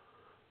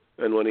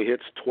 And when he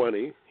hits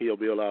 20, he'll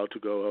be allowed to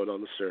go out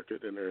on the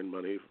circuit and earn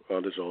money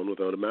on his own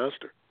without a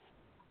master.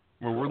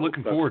 Well, we're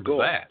looking forward to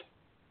that.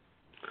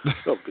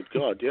 Oh, good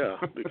God, yeah.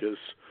 Because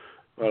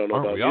I don't know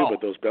about you,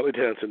 but those belly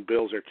dancing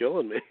bills are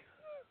killing me.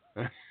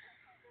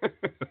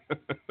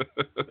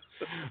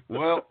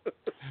 Well,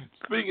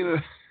 speaking of,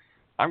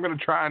 I'm going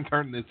to try and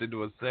turn this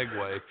into a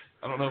segue.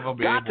 I don't know if I'll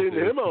be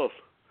able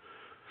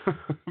to.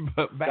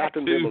 But back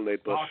to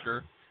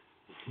soccer.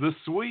 The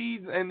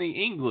Swedes and the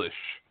English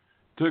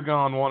took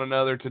on one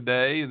another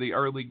today. The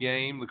early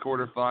game, the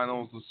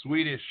quarterfinals. The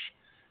Swedish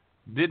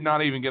did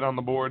not even get on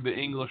the board. The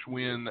English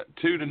win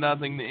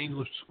 2-0. The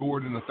English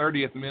scored in the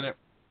 30th minute.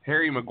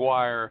 Harry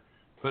Maguire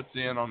puts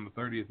in on the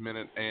 30th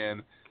minute,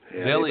 and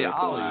Yeah, Dele that's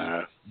Alli,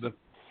 why. the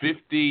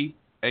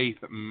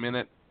 58th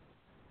minute.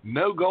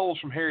 No goals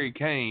from Harry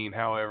Kane,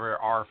 however,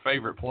 our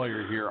favorite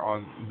player here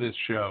on this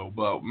show.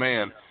 But,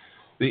 man,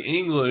 the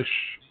English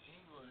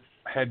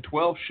had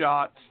 12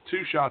 shots,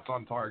 2 shots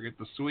on target.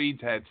 The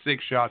Swedes had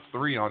 6 shots,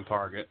 3 on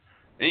target.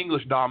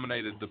 English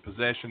dominated the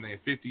possession. They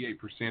had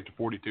 58% to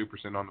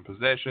 42% on the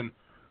possession.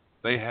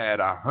 They had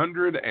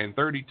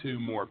 132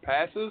 more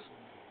passes.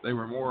 They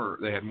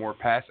had more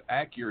pass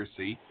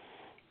accuracy.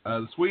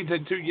 The Swedes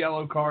had 2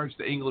 yellow cards.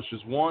 The English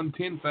is 1.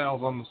 10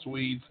 fouls on the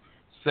Swedes,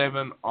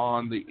 7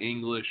 on the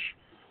English.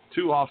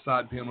 2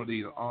 offside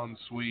penalties on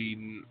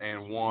Sweden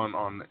and 1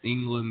 on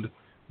England.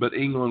 But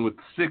England with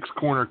 6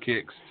 corner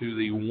kicks to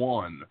the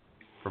 1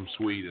 from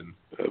Sweden.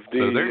 So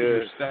there's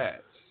your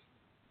stats.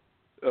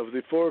 Of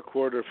the 4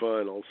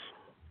 quarterfinals,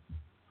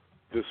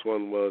 this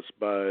one was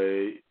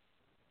by,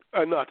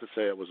 not to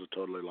say it was a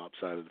totally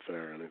lopsided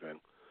affair or anything,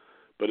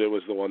 but it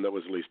was the one that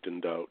was least in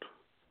doubt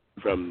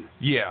from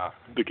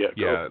the get-go.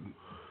 Yeah.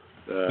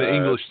 The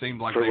English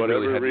seemed like they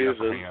really had the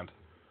upper hand.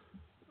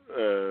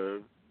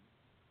 The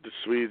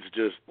Swedes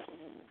just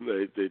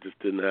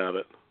didn't have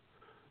it.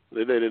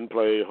 They didn't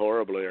play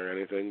horribly or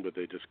anything, but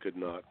they just could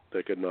not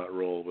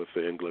roll with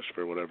the English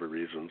for whatever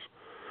reasons.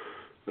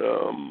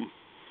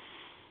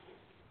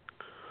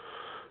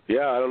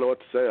 I don't know what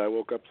to say. I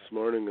woke up this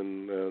morning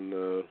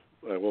and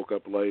I woke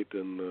up late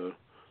and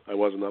I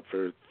wasn't up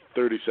for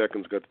 30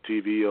 seconds, got the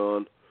TV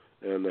on,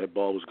 and that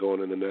ball was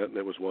going in the net and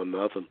it was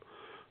 1-0.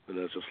 And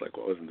I was just like,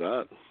 what was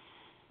that?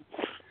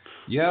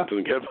 Yeah,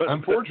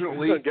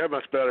 unfortunately, it doesn't get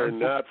much better than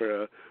that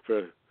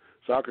for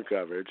soccer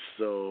coverage.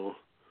 So,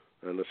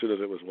 and as soon as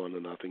it was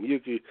 1-0,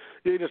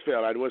 you just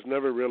felt I was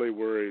never really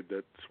worried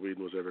that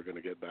Sweden was ever going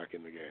to get back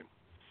in the game.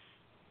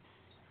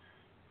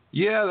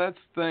 Yeah, that's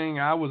the thing.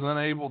 I was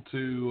unable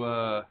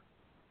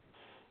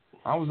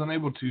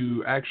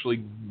to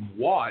actually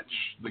watch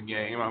the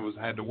game. I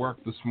had to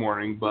work this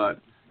morning,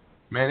 but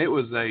man,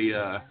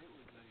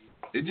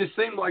 it just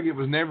seemed like it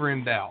was never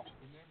in doubt.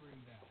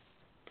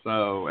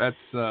 So that's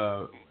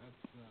well,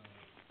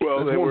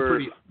 that's they were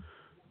pretty.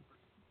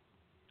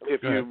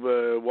 If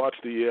you've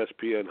watched the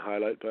ESPN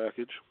highlight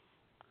package,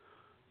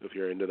 if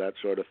you're into that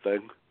sort of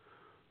thing,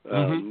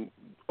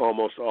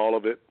 almost all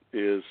of it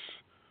is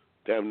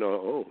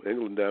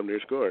England damn near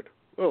scored.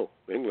 Oh,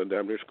 England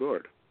damn near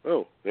scored.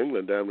 Oh,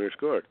 England damn near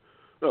scored.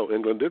 Oh,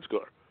 England did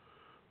score.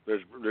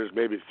 There's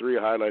maybe 3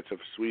 highlights of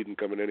Sweden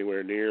coming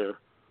anywhere near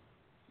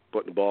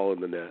putting the ball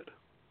in the net.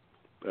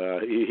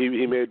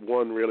 He made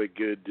one really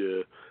good.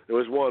 There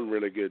was one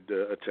really good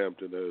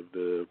attempt in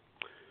the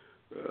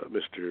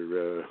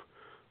Mr.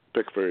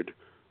 Pickford,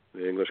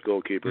 the English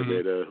goalkeeper,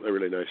 made a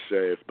really nice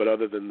save. But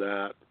other than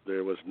that,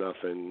 there was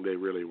nothing. They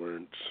really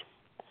weren't.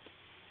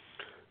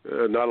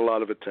 Not a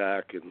lot of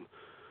attack, and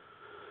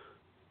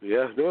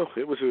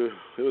it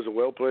was a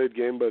well played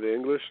game by the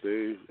English.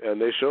 They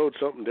showed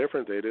something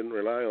different. They didn't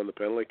rely on the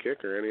penalty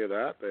kick or any of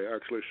that. They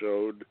actually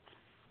showed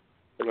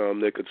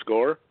they could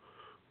score,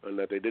 and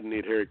that they didn't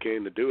need Harry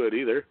Kane to do it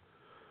either.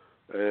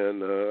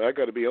 And I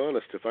got to be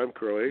honest, if I'm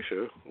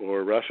Croatia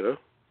or Russia,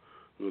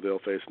 who they'll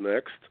face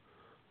next,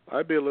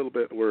 I'd be a little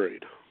bit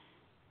worried.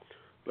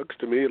 Looks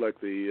to me like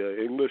the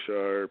English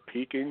are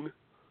peaking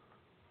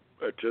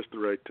at just the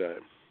right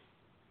time.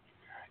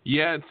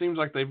 Yeah, it seems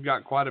like they've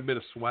got quite a bit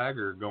of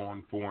swagger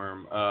going for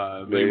them.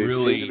 They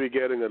really seem to be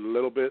getting a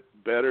little bit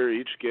better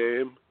each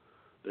game.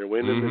 They're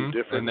winning in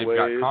different ways.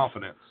 And they've got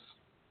confidence.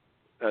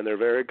 And they're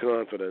very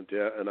confident,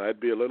 yeah. And I'd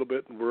be a little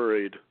bit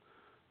worried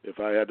if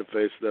I had to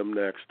face them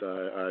next.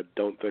 I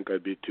don't think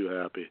I'd be too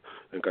happy.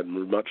 I think I'd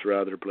much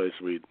rather play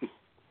Sweden.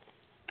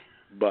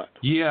 But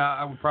yeah,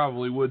 I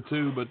probably would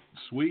too. But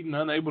Sweden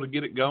unable to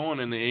get it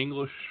going, and the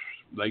English,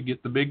 they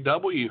get the big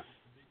W.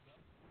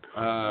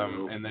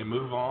 And they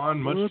move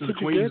on, much to the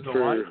Queen's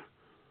delight.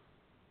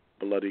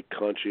 Bloody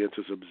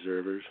conscientious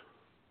observers.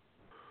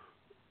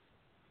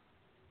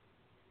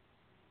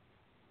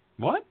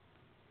 What?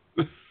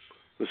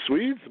 The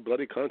Swedes,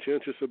 bloody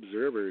conscientious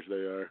observers, they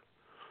are.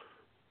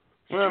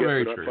 Well,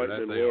 very true.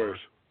 Fighting in wars.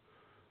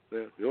 Yeah,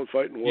 you don't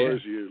fight in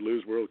wars, you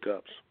lose World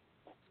Cups.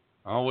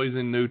 Always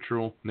in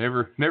neutral,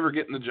 never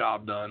getting the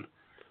job done.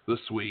 The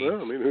Swedes.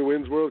 Well, I mean, who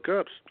wins World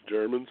Cups?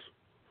 Germans,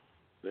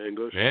 the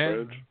English,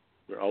 French.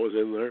 They're always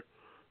in there.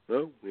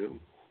 No,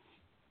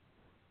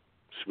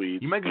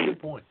 Swedes. You make a good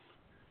point.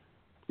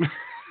 You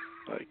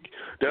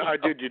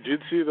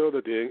did see though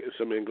that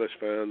some English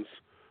fans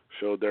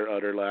showed their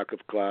utter lack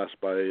of class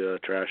by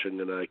trashing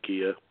an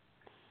IKEA.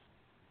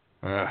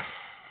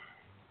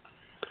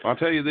 I'll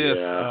tell you this.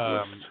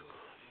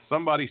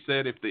 Somebody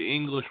said if the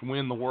English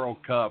win the World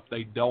Cup,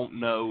 they don't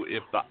know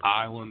if the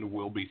island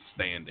will be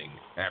standing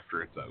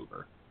after it's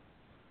over.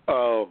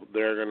 Oh,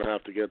 they're going to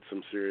have to get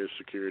some serious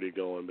security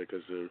going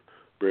because the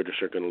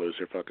British are going to lose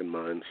their fucking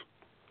minds.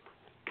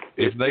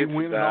 If they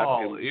win it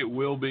all, it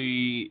will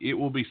be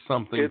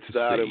something to see. It's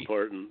that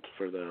important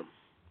for them.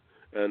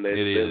 And they've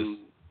been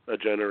a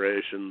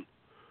generation,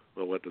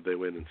 well, what did they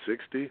win in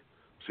 60?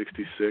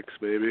 66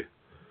 maybe?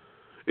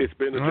 It's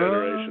been a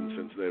generation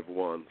since they've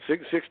won.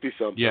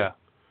 60-something. Yeah.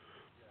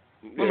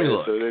 Let me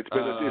look. So it's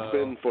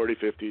been 40,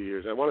 50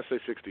 years. I want to say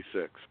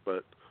 66,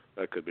 but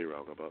I could be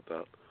wrong about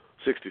that.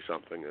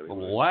 60-something anyway. The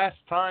last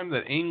time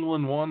that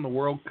England won the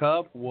World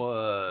Cup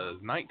was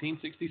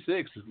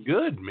 1966.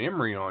 Good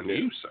memory on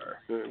you, sir.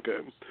 Okay.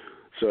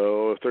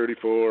 So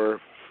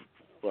 34,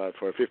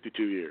 for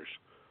 52 years.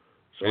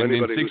 So and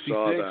anybody who 66,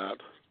 saw that.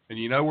 And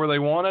you know where they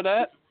won it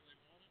at?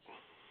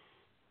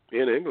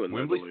 In England,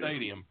 Wembley I believe.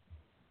 Stadium.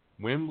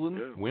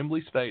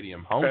 Wembley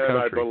Stadium, home and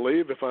country. I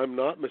believe, if I'm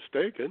not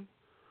mistaken,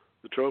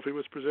 the trophy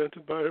was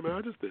presented by Her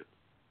Majesty.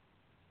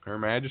 Her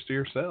Majesty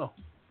herself.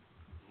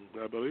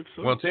 I believe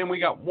so. Well, Tim, we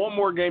got one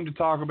more game to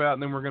talk about,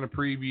 and then we're going to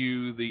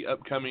preview the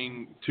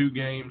upcoming 2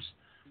 games.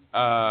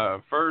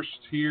 First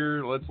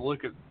here, let's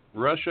look at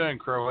Russia and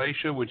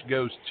Croatia, which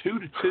goes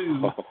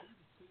 2-2.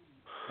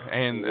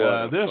 And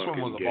this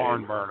one was a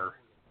barn burner.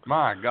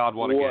 My God,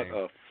 what a game.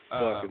 What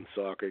a fucking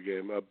soccer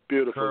game. A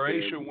beautiful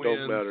Croatia game. wins.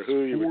 Don't matter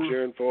who you were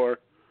cheering for.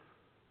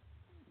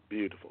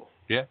 Beautiful.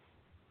 Yeah.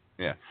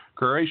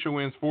 Croatia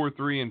wins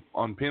 4-3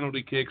 on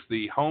penalty kicks.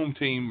 The home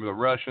team, the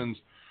Russians,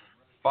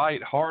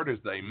 fight hard as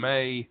they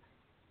may,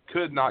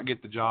 could not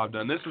get the job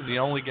done. This is the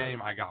only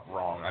game I got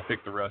wrong. I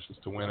picked the Russians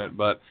to win it,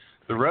 but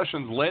the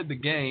Russians led the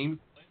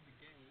game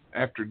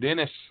after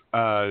Denis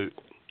Cheryshev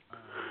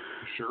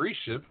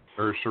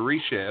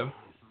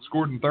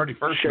scored in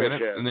 31st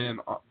minute, and then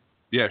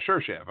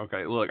Cheryshev.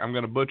 Okay, look, I'm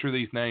going to butcher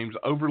these names.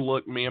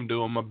 Overlook me. I'm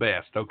doing my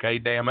best. Okay,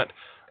 damn it.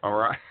 All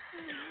right.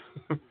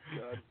 God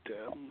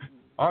damn.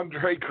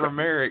 Andrej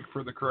Kramaric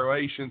for the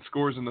Croatians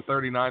scores in the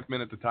 39th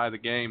minute to tie the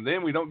game.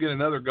 Then we don't get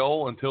another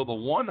goal until the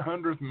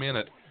 100th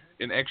minute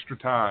in extra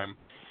time.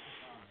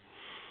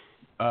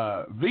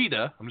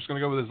 Vida, I'm just going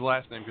to go with his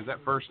last name because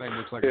that first name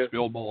looks like a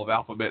spilled bowl of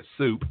alphabet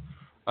soup.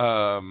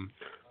 Well,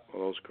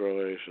 those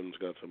Croatians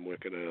got some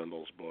wicked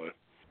handles, boy.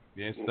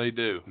 Yes, they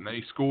do. And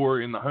they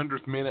score in the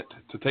 100th minute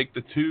to take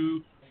the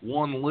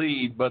 2-1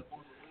 lead, but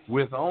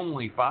with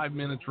only 5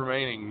 minutes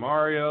remaining,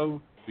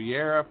 Mario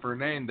Vieira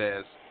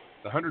Fernandez,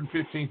 the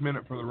 115th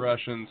minute for the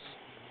Russians,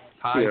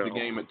 ties the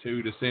game at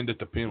 2 to send it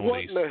to penalties.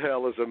 What in the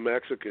hell is a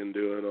Mexican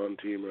doing on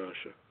Team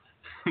Russia?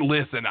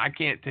 Listen, I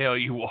can't tell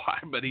you why,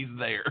 but he's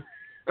there.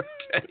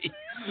 Okay.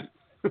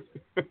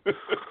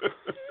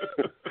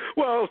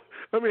 Well,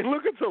 I mean,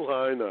 look at the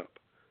lineup.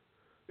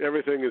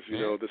 Everything is,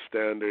 the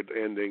standard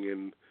ending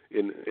in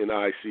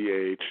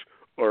ICH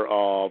or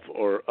of,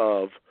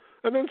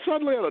 and then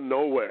suddenly out of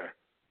nowhere,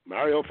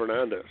 Mario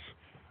Fernandez.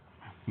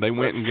 They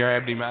went and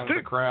grabbed him out of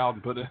the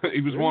crowd and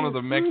he was one of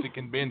the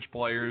Mexican bench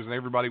players, and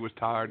everybody was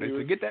tired. They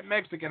said, "Get that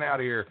Mexican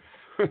out of here."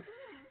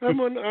 I'm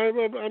going to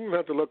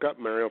have to look up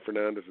Mario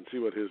Fernandez and see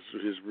what his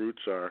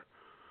roots are.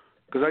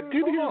 Because I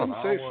did hear him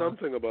say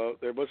something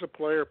about there was a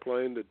player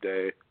playing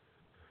today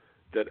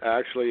that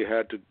actually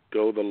had to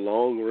go the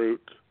long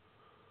route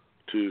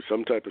to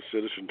some type of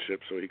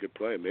citizenship so he could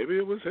play. Maybe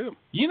it was him.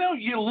 You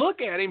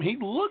look at him, he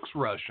looks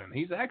Russian.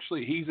 He's a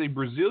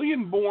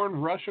Brazilian-born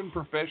Russian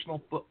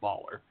professional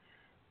footballer.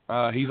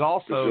 He's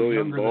also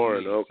Brazilian-born, younger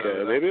than me. Okay.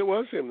 So maybe it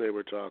was him they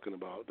were talking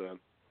about then.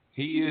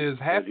 He is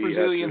half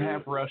Brazilian,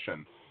 half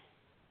Russian.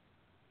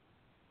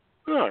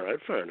 All right,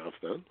 fair enough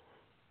then.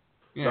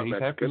 Yeah, he's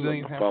half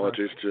Brazilian, half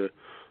Russian.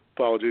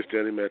 Apologies to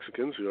any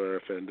Mexicans who are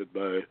offended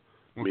by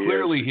me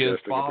clearly his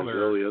father.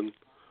 Brazilian.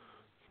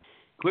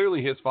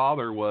 Clearly, his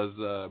father was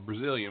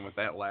Brazilian with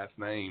that last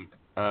name.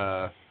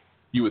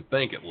 You would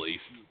think, at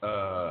least.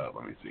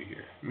 Let me see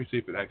here. Let me see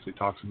if it actually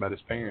talks about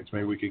his parents.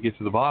 Maybe we could get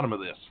to the bottom of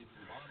this.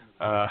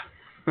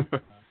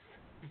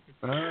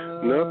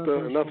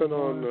 Nothing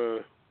on.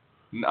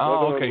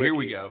 Okay, here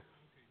we go.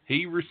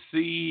 He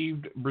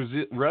received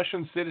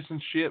Russian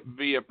citizenship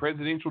via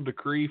presidential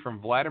decree from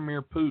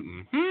Vladimir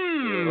Putin.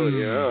 Oh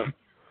yeah.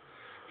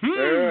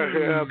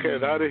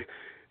 Okay,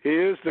 he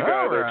is the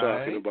guy they're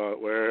talking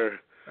about. Where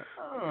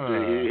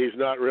he's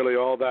not really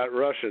all that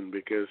Russian,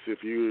 because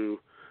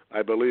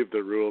I believe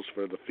the rules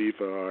for the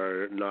FIFA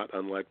are not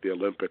unlike the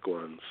Olympic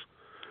ones,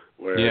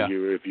 where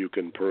if you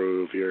can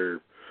prove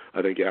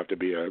I think you have to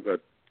be a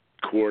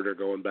quarter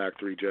going back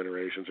 3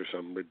 generations or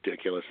some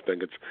ridiculous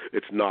thing.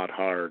 It's not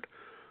hard.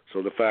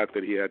 So the fact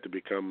that he had to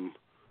become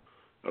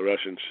a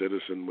Russian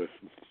citizen with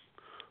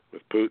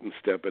Putin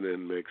stepping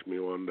in makes me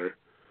wonder.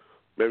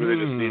 Maybe they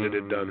just needed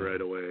it done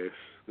right away.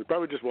 They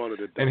probably just wanted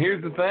it done. And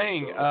here's right the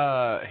thing: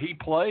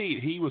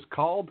 he was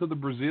called to the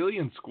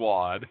Brazilian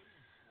squad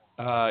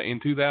in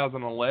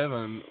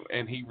 2011,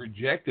 and he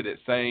rejected it,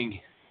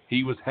 saying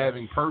he was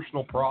having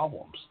personal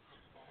problems.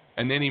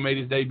 And then he made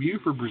his debut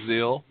for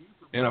Brazil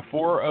in a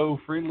 4-0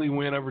 friendly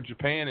win over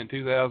Japan in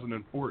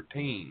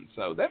 2014.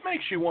 So that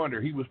makes you wonder.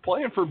 He was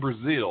playing for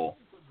Brazil,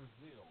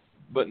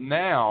 but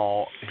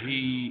now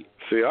he...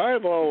 See, I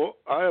have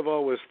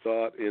always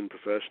thought in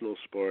professional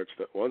sports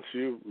that once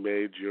you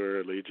made your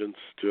allegiance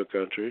to a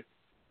country,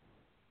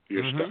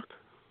 you're stuck.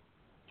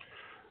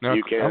 Now,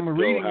 you can't I'm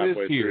reading go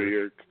halfway this here.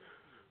 through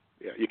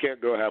you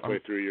can't go halfway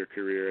through your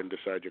career and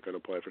decide you're going to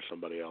play for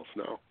somebody else.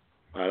 No,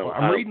 I don't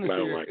like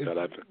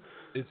that.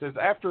 It says,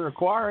 after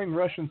acquiring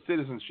Russian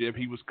citizenship,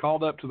 he was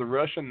called up to the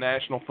Russian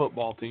national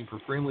football team for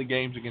friendly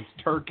games against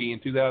Turkey in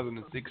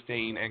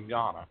 2016 and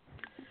Ghana.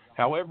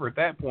 However, at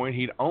that point,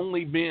 he'd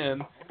only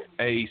been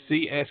a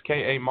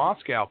CSKA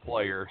Moscow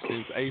player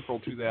since April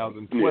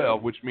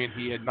 2012, which meant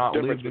he had not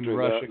lived in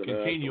Russia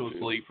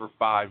continuously for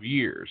 5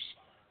 years,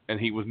 and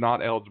he was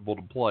not eligible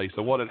to play.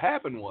 So what had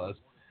happened was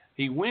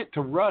he went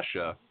to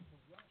Russia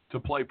to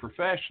play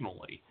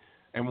professionally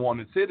and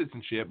wanted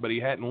citizenship, but he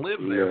hadn't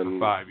lived there for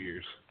 5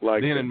 years.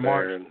 Like then in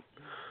March,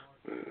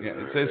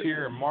 it says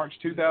here in March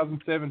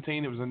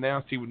 2017, it was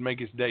announced he would make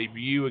his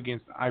debut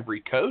against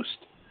Ivory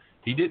Coast.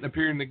 He didn't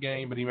appear in the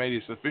game, but he made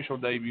his official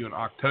debut in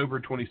October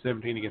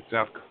 2017 against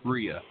South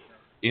Korea.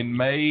 In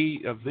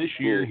May of this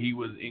year, he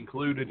was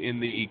included in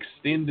the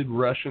extended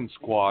Russian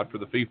squad for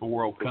the FIFA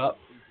World Cup,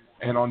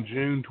 and on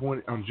June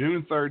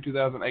 3rd,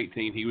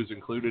 2018, he was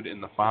included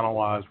in the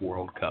finalized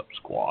World Cup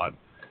squad.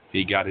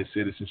 He got his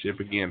citizenship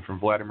again from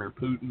Vladimir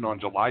Putin on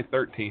July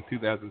 13th,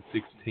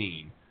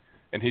 2016,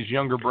 and his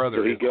younger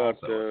brother is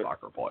also a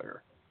soccer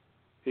player.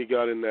 He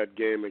got in that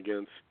game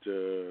against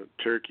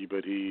Turkey,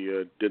 but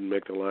he didn't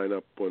make the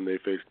lineup when they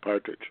faced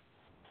Partridge.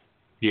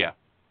 Yeah.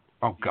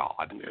 Oh,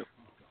 God.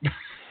 Yeah.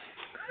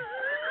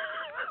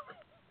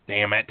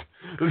 Damn it.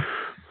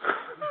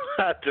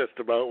 That just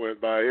about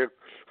went by you.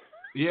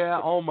 Yeah,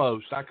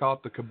 almost. I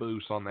caught the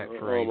caboose on that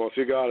train. Almost.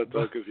 You got it,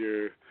 though, because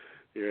you're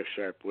a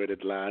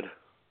sharp-witted lad.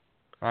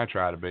 I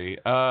try to be.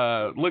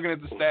 Looking at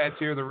the stats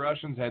here, the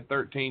Russians had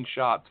 13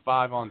 shots,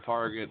 5 on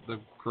target. The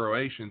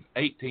Croatians,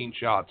 18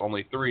 shots,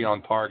 only 3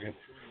 on target.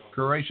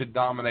 Croatia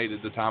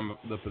dominated the time of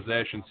the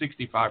possession,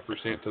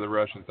 65% to the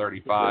Russian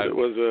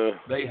 35%.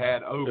 They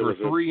had over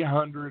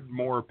 300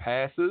 more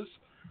passes.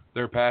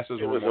 Their passes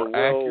were more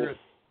accurate.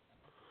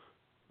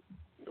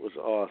 It was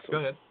awesome. Go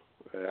ahead.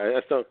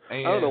 I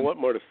don't know what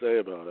more to say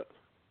about it.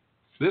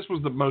 This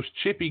was the most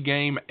chippy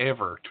game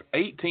ever.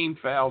 18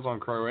 fouls on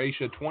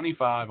Croatia,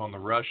 25 on the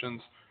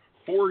Russians,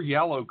 4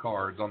 yellow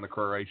cards on the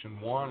Croatian,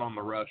 1 on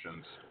the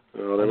Russians.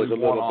 Well, there was a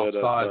one little bit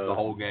offside the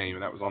whole game,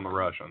 and that was on the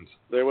Russians.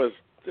 There was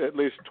at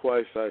least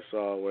twice I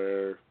saw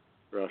where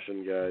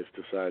Russian guys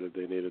decided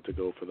they needed to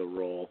go for the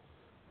roll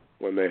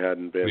when they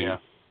hadn't been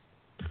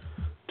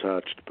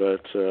touched.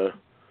 But they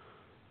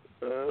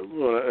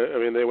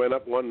went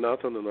up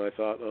 1-0, and I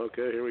thought,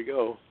 okay, here we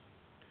go.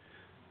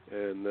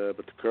 And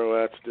but the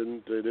Croats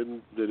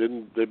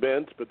they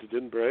bent, but they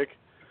didn't break.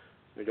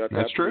 They got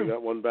That's true. They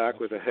got one back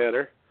with a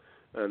header,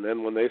 and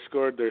then when they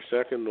scored their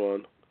second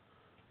one,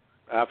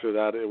 after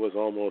that it was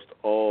almost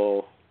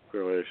all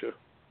Croatia.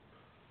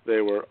 They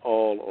were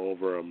all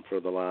over them for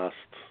the last,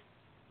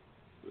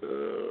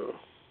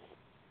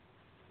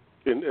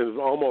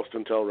 almost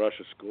until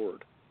Russia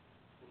scored.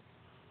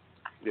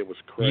 It was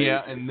crazy.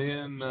 Yeah, and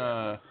then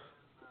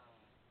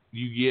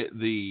you get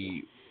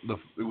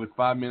with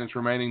 5 minutes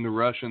remaining, the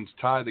Russians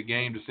tied the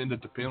game to send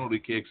it to penalty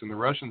kicks, and the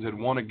Russians had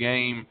won a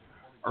game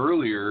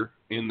earlier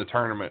in the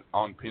tournament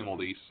on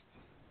penalties.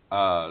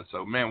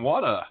 So, man,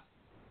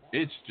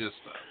 it's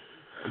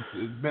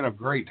been a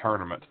great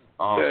tournament,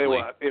 honestly. Tell you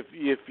what,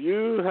 if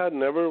you had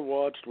never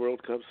watched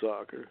World Cup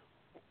soccer,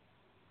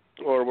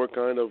 or were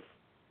kind of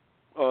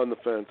on the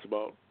fence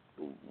about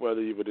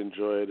whether you would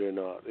enjoy it or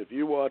not, if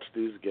you watched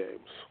these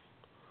games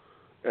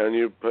and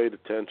you paid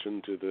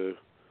attention to the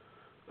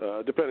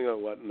depending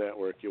on what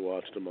network you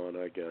watched them on,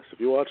 I guess.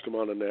 If you watched them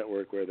on a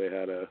network where they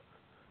had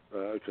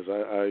because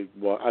I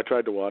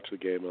tried to watch the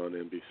game on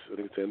NBC, I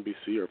think it's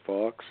NBC or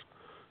Fox,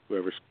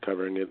 whoever's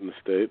covering it in the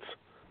States,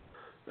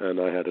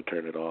 and I had to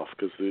turn it off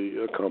because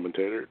the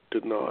commentator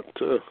did not.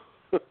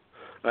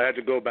 I had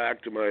to go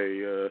back to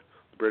my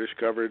British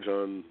coverage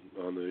on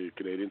the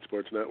Canadian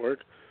Sports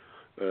Network.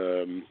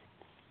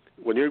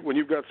 When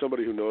you've got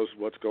somebody who knows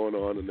what's going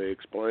on and they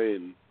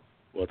explain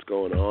what's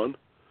going on,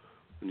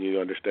 and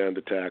you understand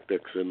the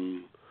tactics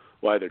and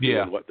why they're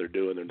doing what they're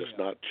doing and just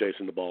not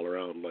chasing the ball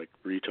around like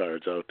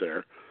retards out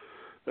there.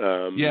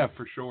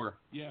 For sure.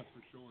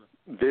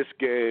 This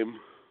game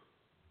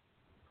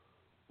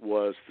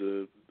was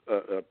a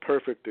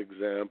perfect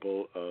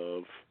example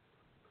of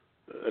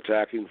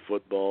attacking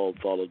football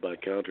followed by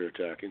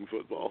counter-attacking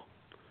football,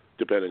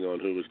 depending on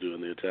who was doing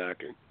the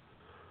attacking.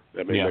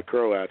 I mean, the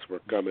Croats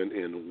were coming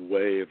in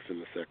waves in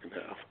the second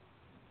half.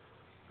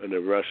 And the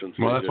Russians,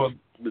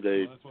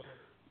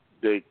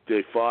 they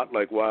fought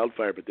like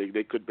wildfire, but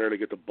they could barely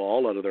get the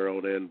ball out of their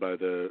own end by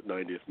the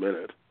 90th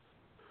minute.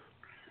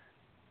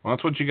 Well,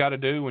 that's what you got to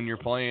do when you're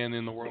playing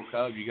in the World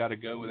Cup. You got to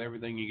go with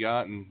everything you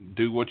got and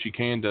do what you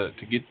can to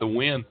get the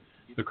win.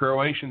 The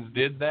Croatians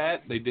did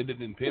that. They did it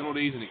in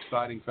penalties in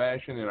exciting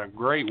fashion in a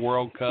great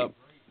World Cup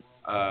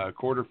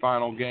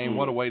quarterfinal game.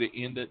 What a way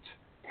to end it.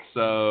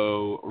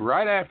 So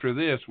right after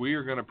this, we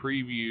are going to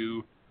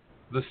preview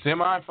the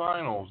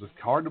semifinals. It's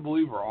hard to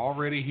believe we're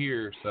already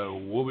here,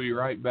 so we'll be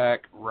right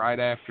back right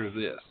after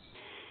this.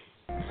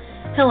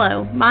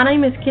 Hello, my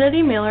name is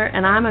Kennedy Miller,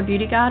 and I'm a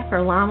beauty guide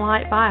for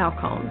Limelight by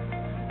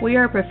Alcone. We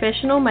are a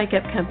professional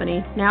makeup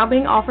company now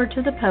being offered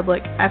to the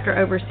public after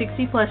over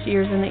 60-plus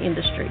years in the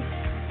industry.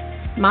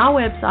 My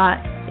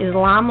website is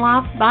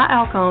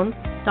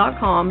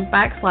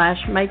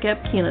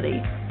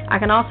limelifebyalcone.com/makeupkennedy. I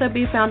can also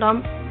be found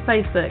on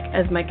Facebook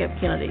as Makeup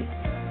Kennedy.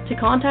 To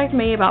contact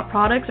me about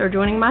products or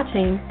joining my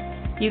team,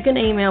 you can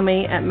email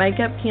me at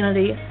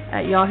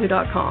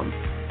makeupkennedy@yahoo.com.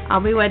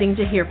 I'll be waiting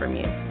to hear from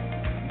you.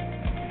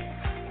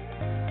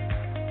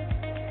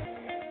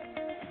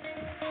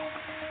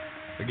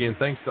 Again,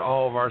 thanks to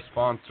all of our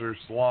sponsors,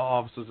 law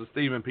offices of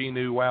Stephen P.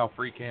 New,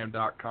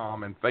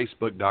 WowFreeCam.com, and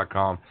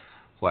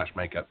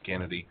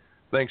Facebook.com/MakeupKennedy.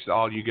 Thanks to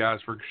all you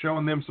guys for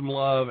showing them some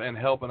love and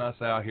helping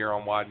us out here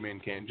on Wide Men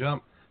Can't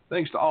Jump.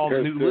 Thanks to all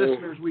the new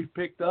listeners we've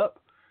picked up.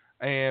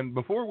 And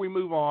before we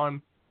move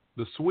on,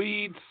 the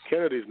Swedes.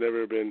 Kennedy's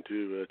never been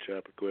to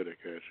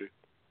Chappaquiddick, has she?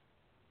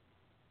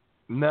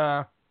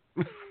 Nah.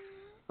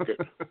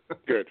 Good.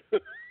 Good.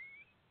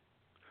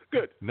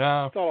 Good.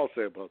 No. That's all I'll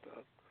say about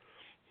that.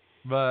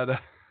 But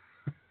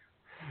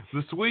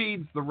the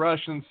Swedes, the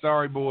Russians,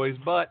 sorry boys,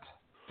 but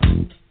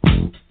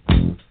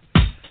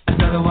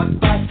another one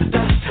bites the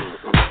dust,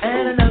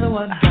 and another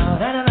one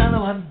down, and another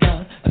one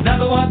down,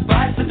 another one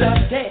bites the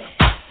dust.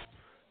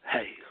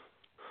 Hey,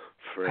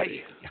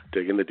 Freddie,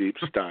 digging the deep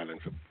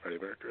stylings of Freddie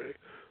Mercury,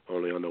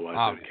 only on the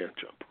Wide Men Can't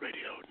Jump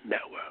Radio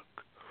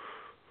Network.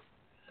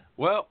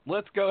 Well,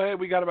 let's go ahead.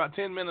 We got about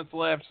 10 minutes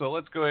left, so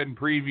let's go ahead and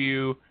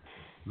preview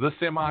the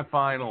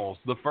semifinals.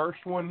 The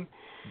first one,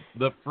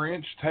 the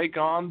French take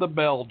on the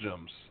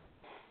Belgians.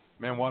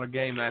 Man, what a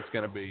game that's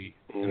going to be.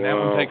 And that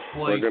one takes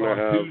place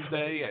on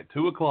Tuesday at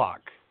 2 o'clock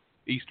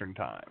Eastern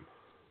Time.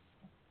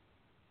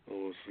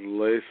 Those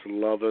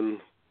lace-loving,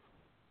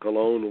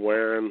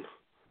 cologne-wearing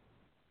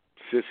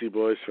sissy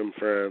boys from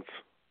France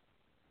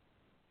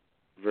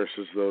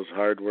versus those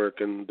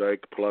hard-working,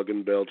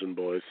 dyke-plugging Belgian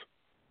boys.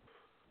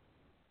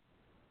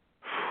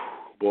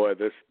 Boy,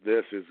 this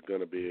is going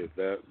to be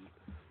that.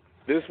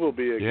 This will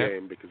be a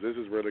game because this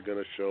is really going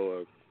to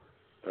show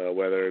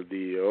whether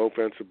the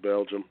offensive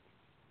Belgium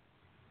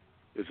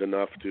is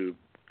enough to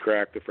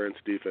crack the French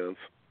defense.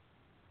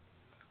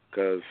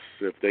 Because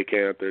if they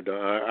can't, they're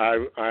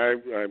done.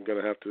 I'm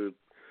going to have to,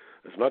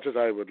 as much as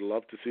I would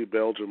love to see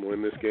Belgium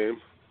win this game,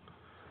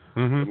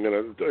 I'm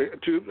going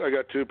to. I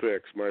got two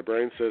picks. My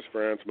brain says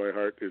France. My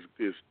heart is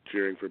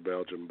cheering for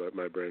Belgium, but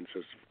my brain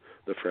says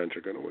the French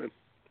are going to win.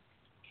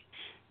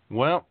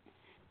 Well,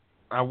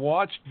 I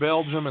watched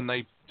Belgium, and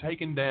they've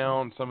taken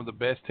down some of the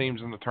best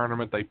teams in the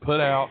tournament. They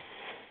put out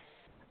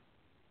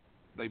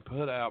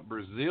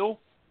Brazil,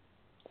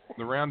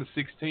 the round of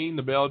 16.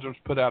 The Belgians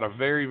put out a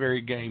very,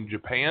 very game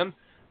Japan,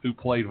 who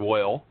played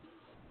well.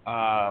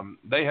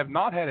 They have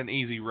not had an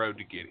easy road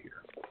to get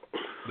here.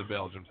 The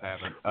Belgians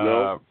haven't.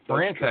 No,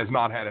 France has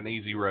not had an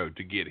easy road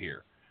to get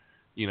here.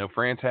 You know,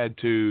 France had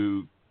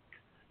to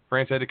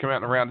come out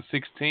in the round of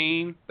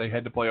 16. They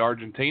had to play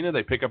Argentina.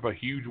 They pick up a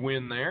huge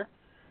win there.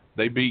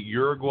 They beat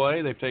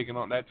Uruguay. They've taken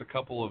on. That's a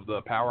couple of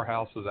the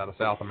powerhouses out of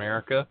South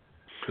America.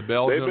 The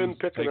Belgians they've been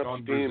picking take up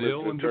on steam Brazil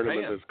as the and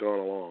tournament Japan. has gone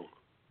along.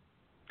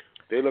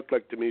 They look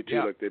like to me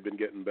too, like they've been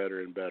getting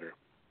better and better.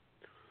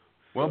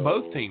 Well,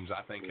 both teams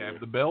I think have.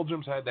 The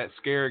Belgians had that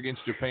scare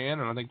against Japan,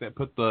 and I think that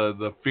put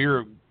the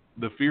fear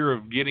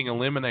of getting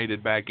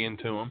eliminated back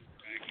into them,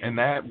 and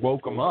that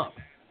woke them up.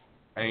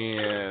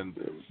 And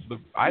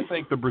I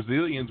think the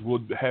Brazilians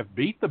would have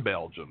beat the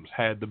Belgians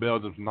had the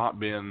Belgians not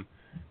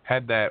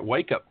had that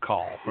wake-up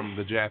call from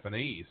the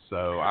Japanese.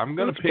 So I'm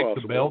going to pick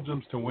the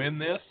Belgians to win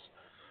this.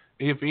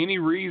 If any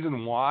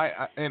reason why,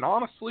 and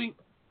honestly,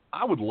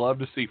 I would love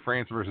to see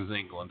France versus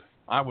England.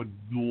 I would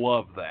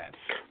love that.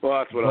 Well,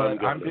 that's what I'm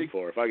going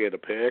for. If I get a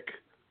pick,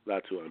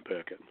 that's who I'm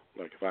picking.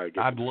 Like if I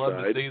get I'd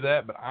love to see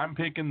that, but I'm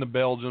picking the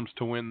Belgians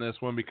to win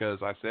this one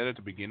because I said at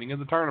the beginning of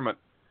the tournament,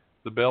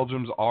 the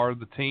Belgians are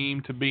the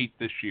team to beat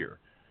this year.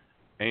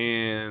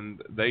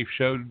 And they've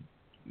showed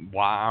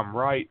why I'm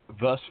right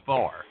thus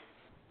far.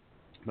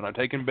 But I'm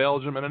taking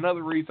Belgium, and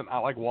another reason I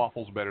like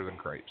waffles better than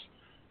crepes.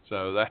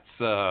 So that's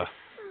yeah,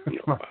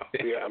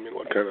 I mean,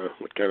 what kind of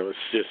a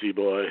sissy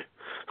boy?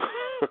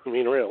 I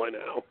mean, really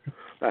now,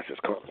 that's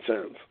just common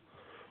sense.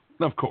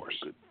 Of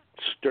course, a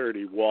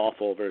sturdy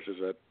waffle versus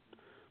a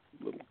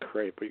little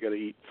crepe. You got to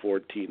eat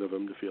 14 of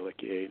them to feel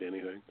like you ate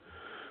anything.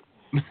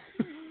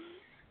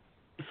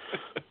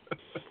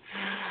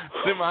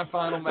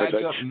 Semi-final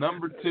matchup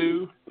number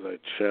 2. I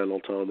channel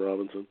Tom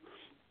Robinson.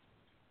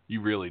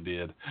 You really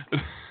did.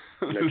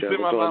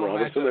 Semi-final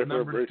matchup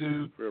number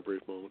 2 for a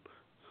brief moment.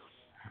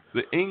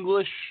 The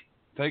English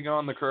take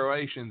on the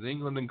Croatians.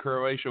 England and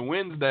Croatia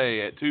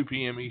Wednesday at 2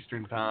 p.m.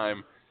 Eastern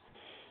Time.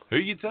 Who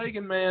you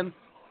taking, man?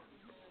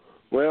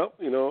 Well,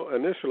 you know,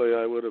 initially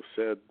I would have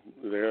said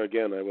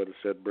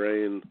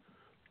brain,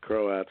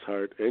 Croats,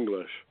 heart,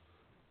 English.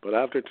 But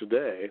after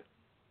today,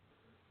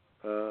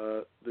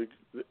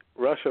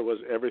 Russia was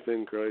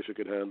everything Croatia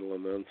could handle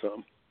and then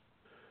some.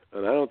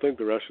 And I don't think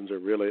the Russians are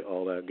really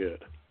all that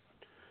good.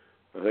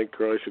 I think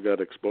Croatia got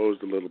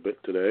exposed a little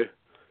bit today.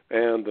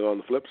 And on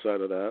the flip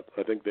side of that,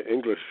 I think the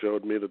English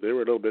showed me that they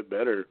were a little bit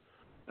better,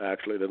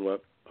 actually, than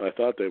what I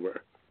thought they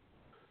were.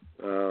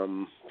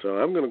 So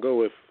I'm going to go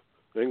with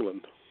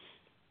England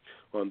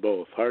on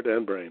both, heart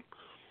and brain.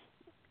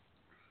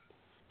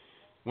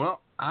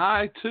 Well,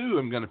 I too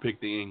am going to pick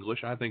the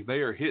English. I think they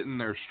are hitting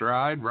their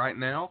stride right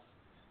now.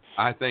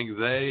 I think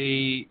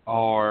they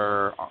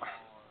are,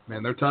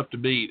 man, they're tough to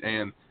beat.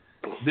 And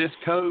this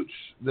coach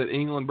that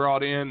England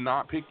brought in,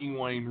 not picking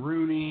Wayne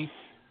Rooney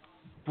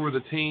for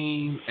the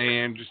team,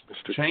 and just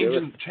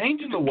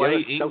changing the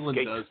way England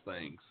does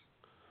things.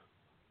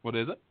 What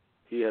is it?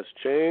 He has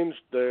changed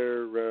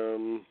their.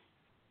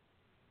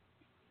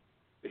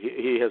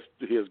 He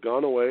has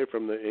gone away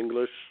from the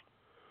English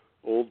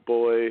old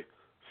boy,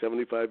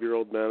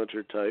 75-year-old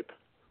manager type,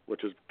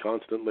 which is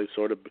constantly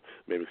sort of,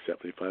 maybe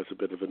 75 is a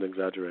bit of an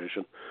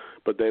exaggeration,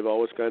 but they've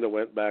always kind of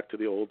went back to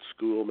the old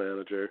school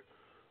manager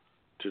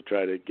to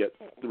try to get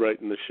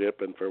right in the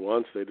ship. And for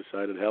once, they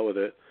decided, hell with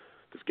it,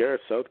 because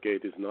Gareth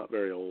Southgate is not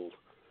very old.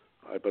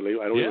 I don't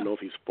even know if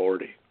he's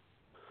 40.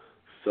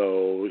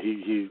 So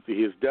he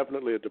is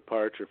definitely a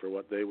departure for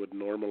what they would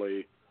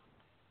normally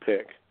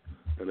pick,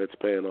 and it's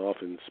paying off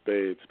in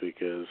spades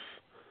because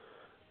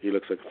he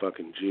looks like a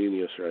fucking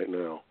genius right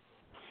now.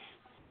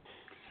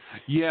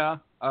 Yeah,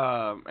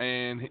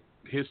 and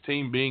his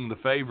team being the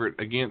favorite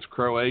against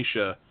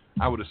Croatia,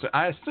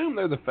 I assume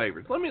they're the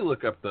favorites. Let me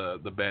look up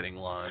the betting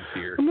lines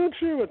here. I'm not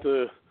sure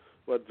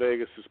what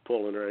Vegas is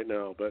pulling right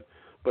now,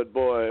 but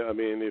boy, I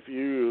mean,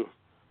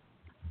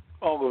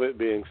 all of it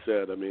being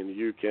said, I mean,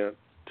 you can't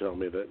tell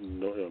me that.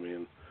 No, I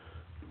mean,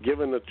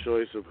 given the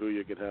choice of who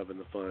you could have in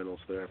the finals,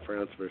 there,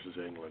 France versus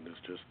England is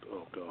just,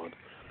 oh god,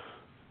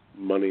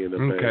 money in the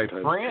bank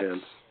times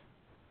 10.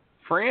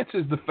 France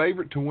is the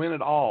favorite to win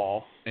it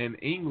all, and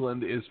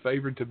England is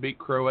favored to beat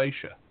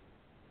Croatia,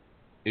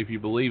 if you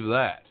believe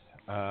that.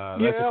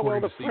 That's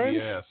according to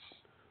CBS.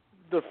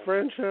 The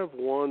French have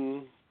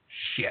won.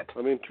 Shit.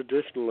 I mean,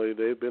 traditionally,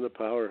 they've been a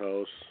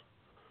powerhouse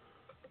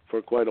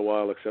for quite a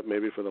while, except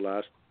maybe for the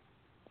last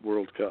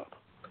World Cup.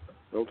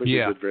 I don't think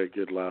they did very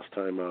good last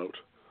time out.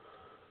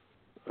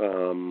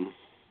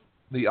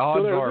 The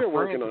odds are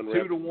France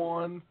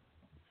 2-1.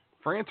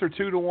 France are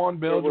 2-1,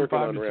 Belgium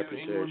 5-2,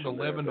 England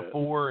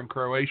 11-4, and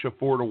Croatia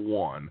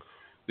 4-1.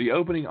 The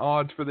opening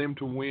odds for them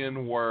to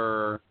win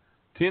were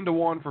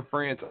 10-1 for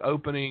France,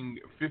 opening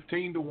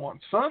 15-1.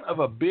 Son of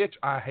a bitch,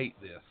 I hate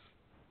this.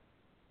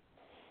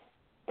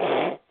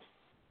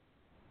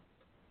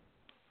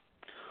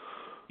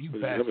 You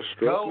bastard!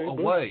 Go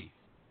away.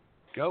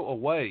 Go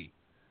away.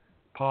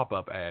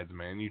 Pop-up ads,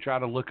 man. You try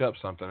to look up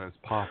something, and it's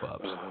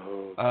pop-ups.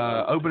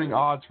 Opening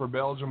odds for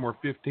Belgium were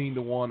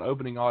 15-1.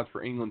 Opening odds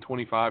for England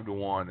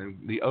 25-1, and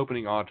the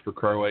opening odds for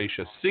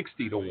Croatia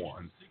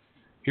 60-1.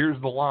 Here's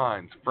the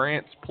lines: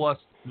 France plus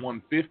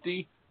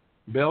 150,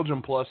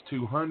 Belgium plus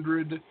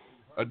 200,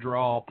 a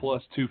draw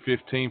plus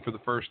 215 for the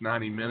first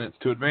 90 minutes.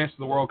 To advance to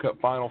the World Cup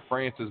final,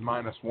 France is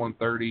minus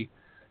 130,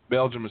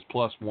 Belgium is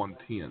plus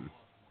 110.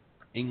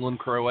 England,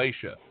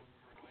 Croatia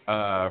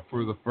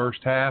for the first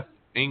half.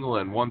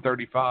 England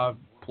 135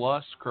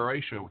 plus,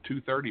 Croatia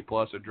 230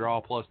 plus, a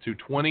draw plus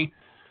 220.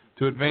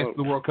 To advance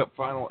to the World Cup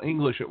final,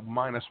 English at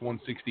minus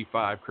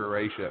 165,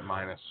 Croatia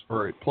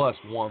at plus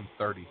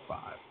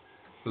 135.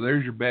 So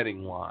there's your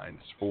betting lines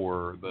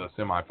for the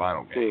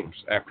semifinal games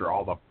after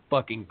all the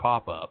fucking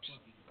pop-ups.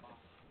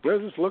 I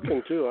was just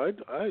looking too.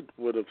 I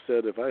would have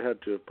said, if I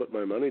had to have put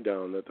my money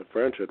down, that the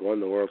French had won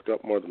the World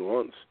Cup more than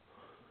once,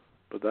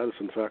 but that is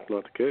in fact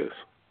not the case.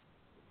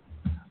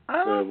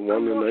 I'm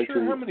not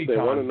sure how many times they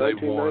won in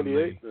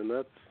 1998, and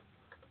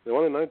they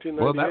won in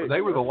 1998. Well,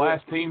 they were the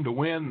last team to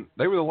win.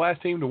 They were the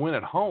last team to win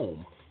at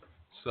home.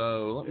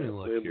 So let me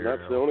look here.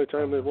 That's the only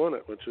time they've won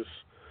it, which is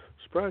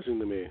surprising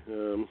to me.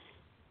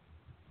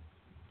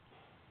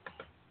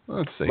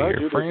 Let's see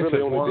here. France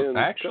has won.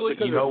 Actually,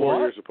 you know what?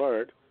 Years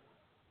apart.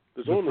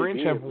 The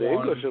English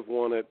have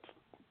won it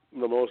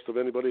the most of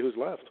anybody who's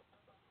left.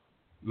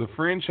 The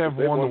French have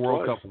won the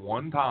World Cup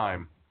one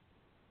time.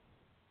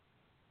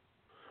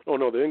 Oh,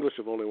 no, the English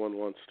have only won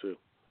once, too.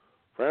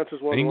 France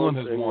has won England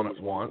once.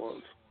 Has won it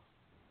once.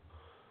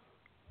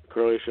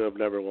 Croatia have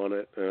never won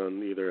it, and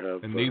neither has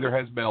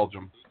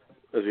Belgium.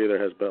 Neither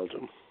has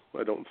Belgium,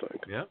 I don't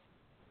think. Yeah.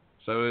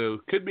 So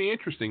it could be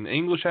interesting. The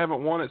English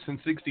haven't won it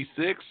since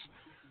 '66.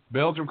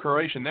 Belgium,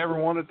 Croatia never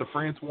won it. The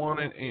French won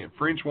it, and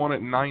French won it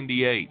in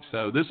 '98.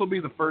 So this will be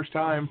the first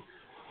time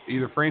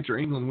either France or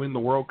England win the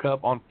World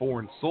Cup on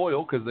foreign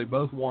soil, because they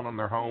both won on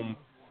their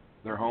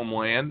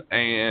homeland,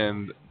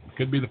 and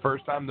could be the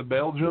first time the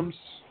Belgians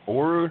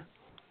or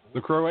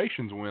the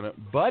Croatians win it.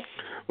 But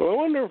I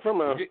wonder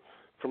from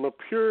a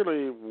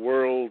purely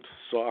world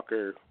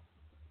soccer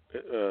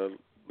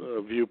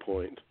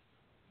viewpoint,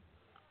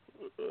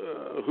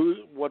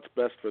 what's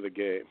best for the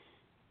game?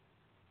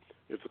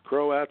 If the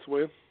Croats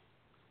win,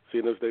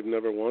 seeing as they've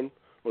never won,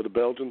 or the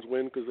Belgians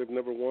win because they've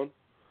never won?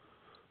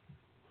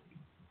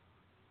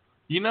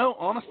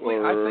 Honestly,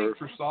 I think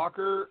for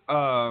soccer,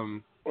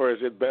 or is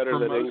it better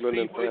that England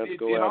and France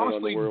go out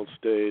on the world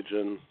stage?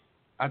 And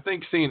I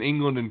think seeing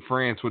England and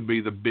France would be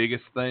the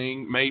biggest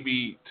thing,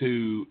 maybe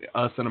to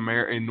us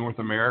in North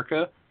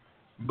America,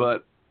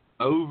 but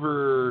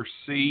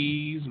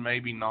overseas,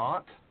 maybe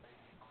not.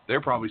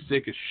 They're probably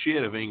sick as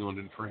shit of England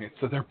and France,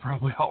 so they're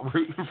probably all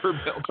rooting for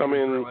Belgium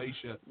and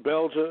Croatia.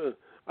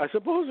 I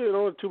suppose,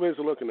 two ways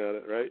of looking at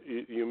it, right?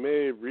 You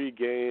may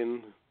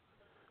regain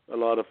a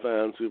lot of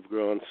fans who've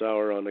grown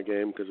sour on the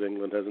game because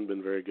England hasn't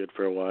been very good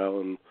for a while,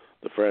 and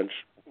the French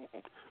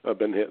have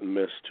been hit and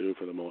miss too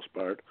for the most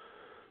part.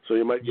 So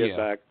you might get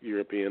back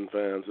European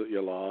fans that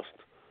you lost.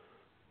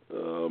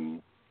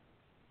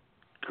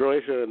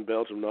 Croatia and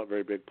Belgium not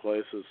very big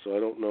places, so I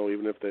don't know.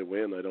 Even if they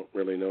win, I don't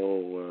really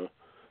know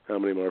how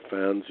many more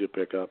fans you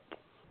pick up.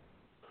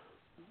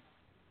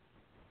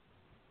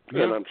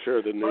 Yeah. And I'm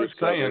sure the news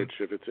coverage,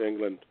 if it's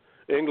England,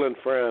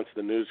 France,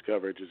 the news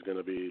coverage is going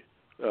to be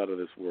out of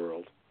this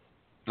world.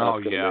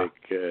 That's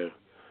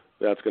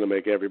that's going to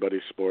make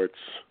everybody's sports.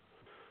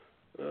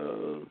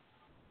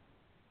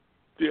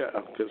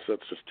 Because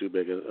that's just too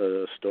big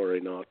a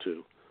story not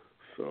to.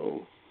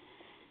 So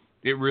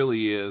it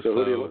really is.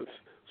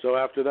 So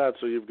after that,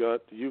 you've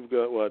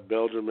got what,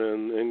 Belgium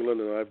and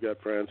England, and I've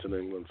got France and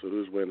England. So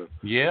who's winning?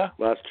 Yeah.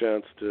 Last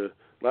chance to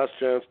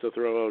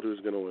throw out who's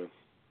going to win.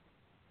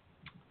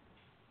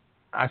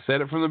 I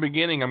said it from the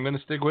beginning. I'm going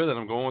to stick with it.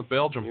 I'm going with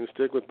Belgium. You going to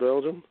stick with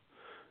Belgium?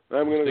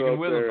 I'm going to go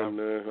out there and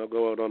I'll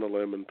go out on a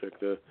limb and pick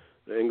the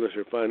English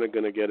are finally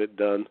going to get it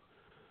done.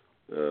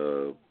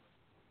 The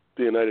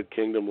United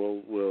Kingdom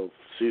will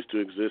cease to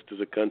exist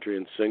as a country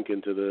and sink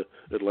into the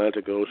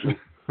Atlantic Ocean.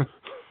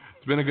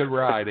 It's been a good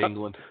ride,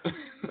 England.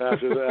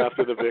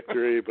 after the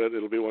victory, but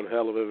it'll be one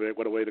hell of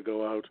what a way to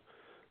go out.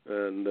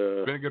 And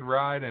it's been a good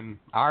ride, and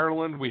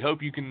Ireland, we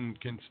hope you can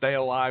stay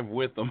alive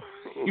with them.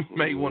 You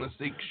may want to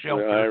seek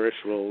shelter. The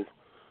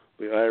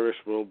Irish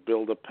will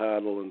build a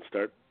paddle and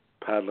start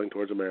paddling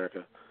towards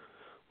America.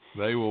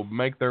 They will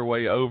make their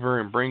way over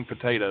and bring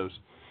potatoes.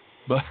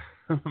 But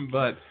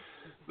that's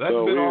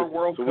been our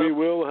World Cup. We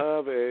will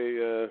have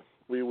a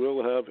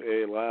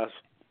last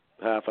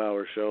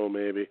half-hour show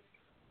maybe.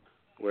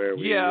 Where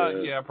we,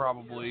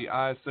 probably.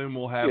 I assume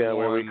we'll have one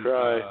where we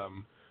cry,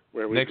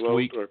 where we next gloat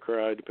week or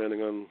cry,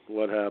 depending on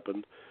what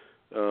happened.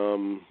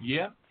 On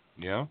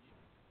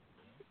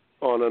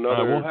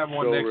another we'll have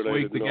one next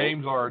week. The note.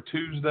 games are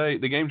Tuesday.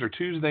 The games are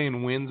Tuesday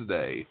and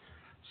Wednesday,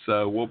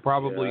 so we'll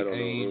probably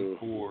aim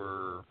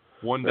for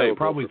one day,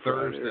 probably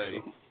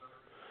Thursday,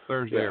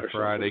 or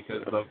Friday,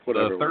 because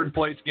the third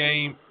place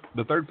game.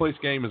 The third place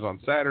game is on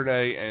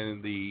Saturday,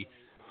 and the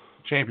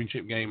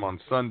championship game on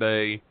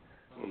Sunday.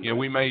 Yeah,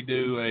 we may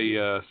do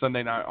a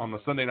Sunday night on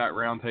the Sunday night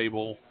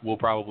roundtable. We'll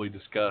probably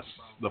discuss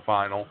the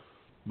final,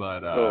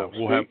 but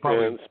we'll have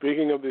probably. And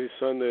speaking of the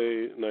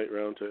Sunday night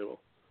roundtable,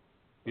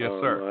 yes,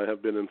 sir. I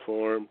have been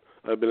informed.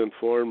 I've been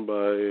informed by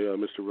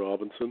Mr.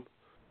 Robinson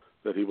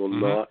that he will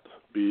not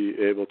be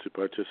able to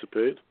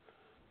participate,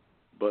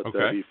 but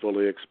that he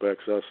fully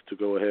expects us to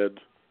go ahead,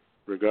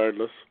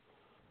 regardless.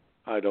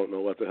 I don't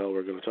know what the hell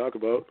we're going to talk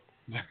about,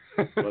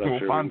 but I'm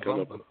sure we can come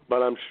up.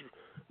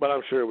 But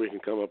I'm sure we can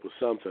come up with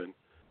something.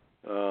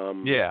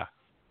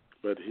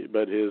 But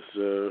his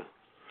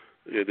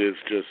it is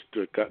just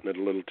cutting it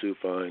a little too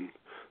fine.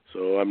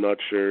 So I'm not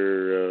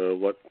sure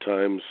what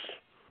times.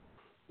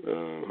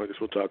 I guess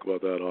we'll talk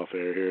about that off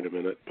air here in a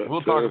minute. But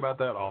we'll talk about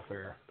that off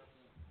air.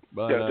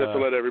 But, just to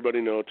let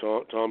everybody know,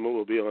 Tom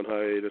will be on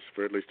hiatus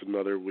for at least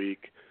another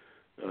week.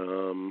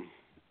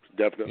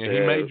 Definitely. Yeah, he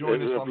may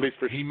join us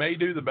he may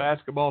do the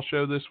basketball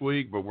show this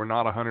week, but we're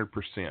not 100%.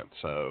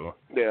 So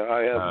yeah,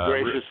 I have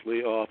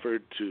graciously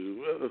offered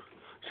to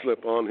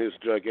slip on his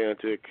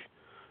gigantic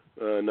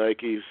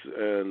Nikes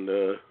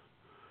and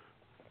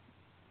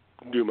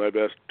do my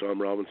best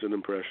Tom Robinson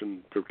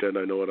impression, pretend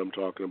I know what I'm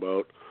talking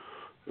about,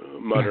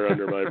 mutter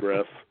under my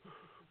breath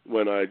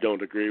when I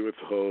don't agree with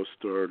the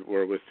host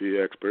or with the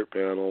expert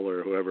panel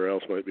or whoever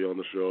else might be on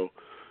the show,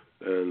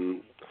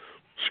 and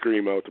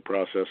scream out the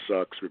process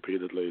sucks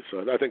repeatedly.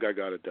 So I think I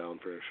got it down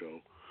for a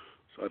show.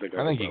 So I think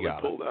you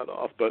got pull that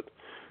off. But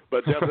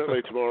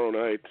definitely tomorrow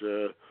night.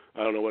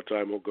 I don't know what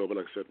time we'll go, but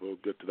like I said, we'll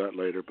get to that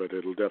later. But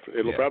it'll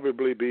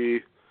probably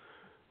be.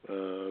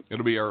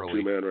 It'll be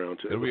early. 2-man round.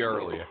 It'll be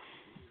early.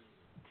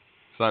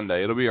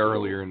 Sunday. It'll be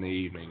earlier in the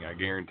evening. I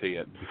guarantee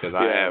it, because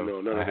I have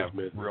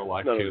real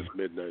life none too. of this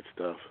midnight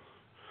stuff.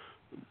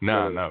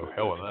 No,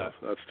 hell with that.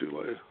 That's too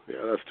late.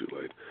 Yeah, that's too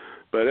late.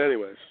 But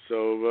anyways,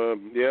 so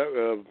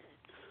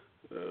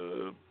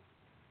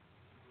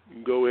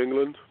go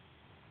England.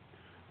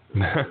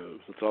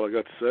 That's all I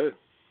got to say.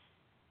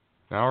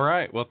 All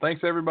right. Well,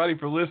 thanks everybody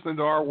for listening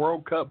to our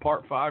World Cup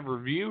Part 5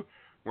 review,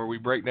 where we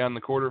break down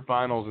the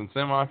quarterfinals and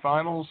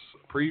semifinals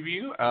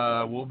preview.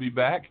 We'll be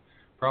back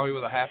probably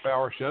with a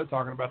half-hour show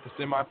talking about the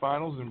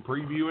semifinals and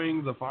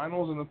previewing the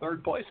finals and the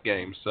third place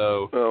game.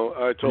 So, no,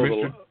 I told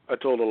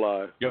a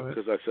lie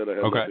because I said I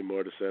had nothing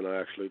more to say, and I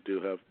actually do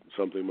have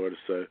something more to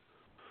say.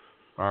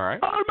 All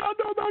right.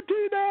 Armando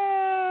Martinez!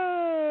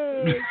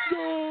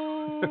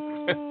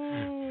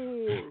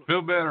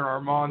 Feel better,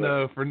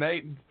 Armando. For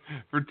Nate,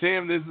 for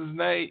Tim, this is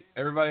Nate.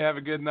 Everybody have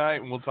a good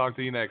night, and we'll talk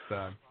to you next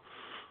time.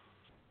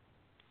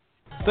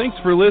 Thanks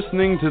for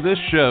listening to this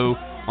show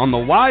on the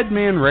Wide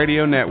Men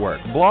Radio Network,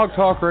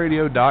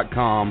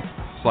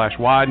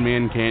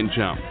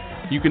 blogtalkradio.com/widemencan'tjump.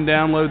 You can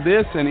download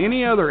this and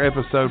any other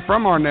episode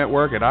from our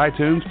network at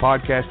iTunes,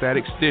 Podcast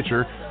Addict,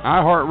 Stitcher,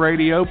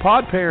 iHeartRadio,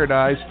 Pod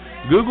Paradise,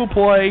 Google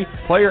Play,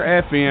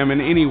 Player FM, and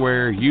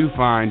anywhere you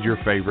find your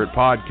favorite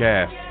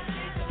podcast.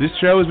 This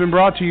show has been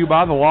brought to you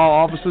by the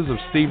law offices of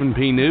Stephen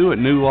P. New at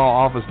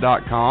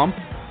newlawoffice.com,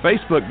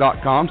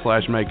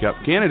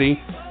 Facebook.com/MakeupKennedy,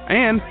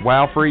 and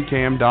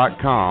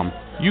WowFreeCam.com.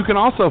 You can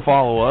also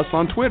follow us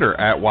on Twitter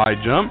at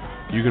WideJump.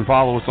 You can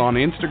follow us on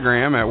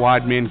Instagram at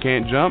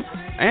WideMenCan'tJump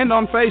and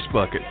on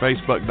Facebook at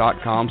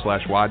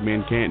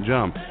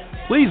Facebook.com/WideMenCan'tJump.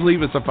 Please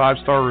leave us a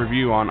 5-star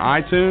review on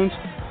iTunes.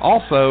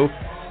 Also,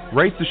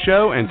 rate the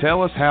show and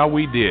tell us how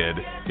we did.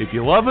 If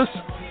you love us,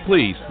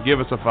 please give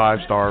us a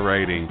 5-star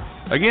rating.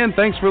 Again,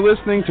 thanks for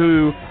listening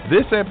to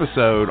this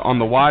episode on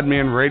the Wide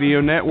Men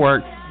Radio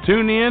Network.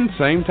 Tune in,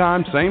 same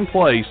time, same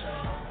place,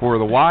 for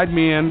the Wide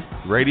Men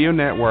Radio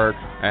Network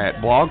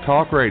at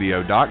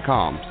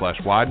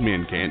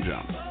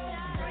blogtalkradio.com/WideMenCan'tJump.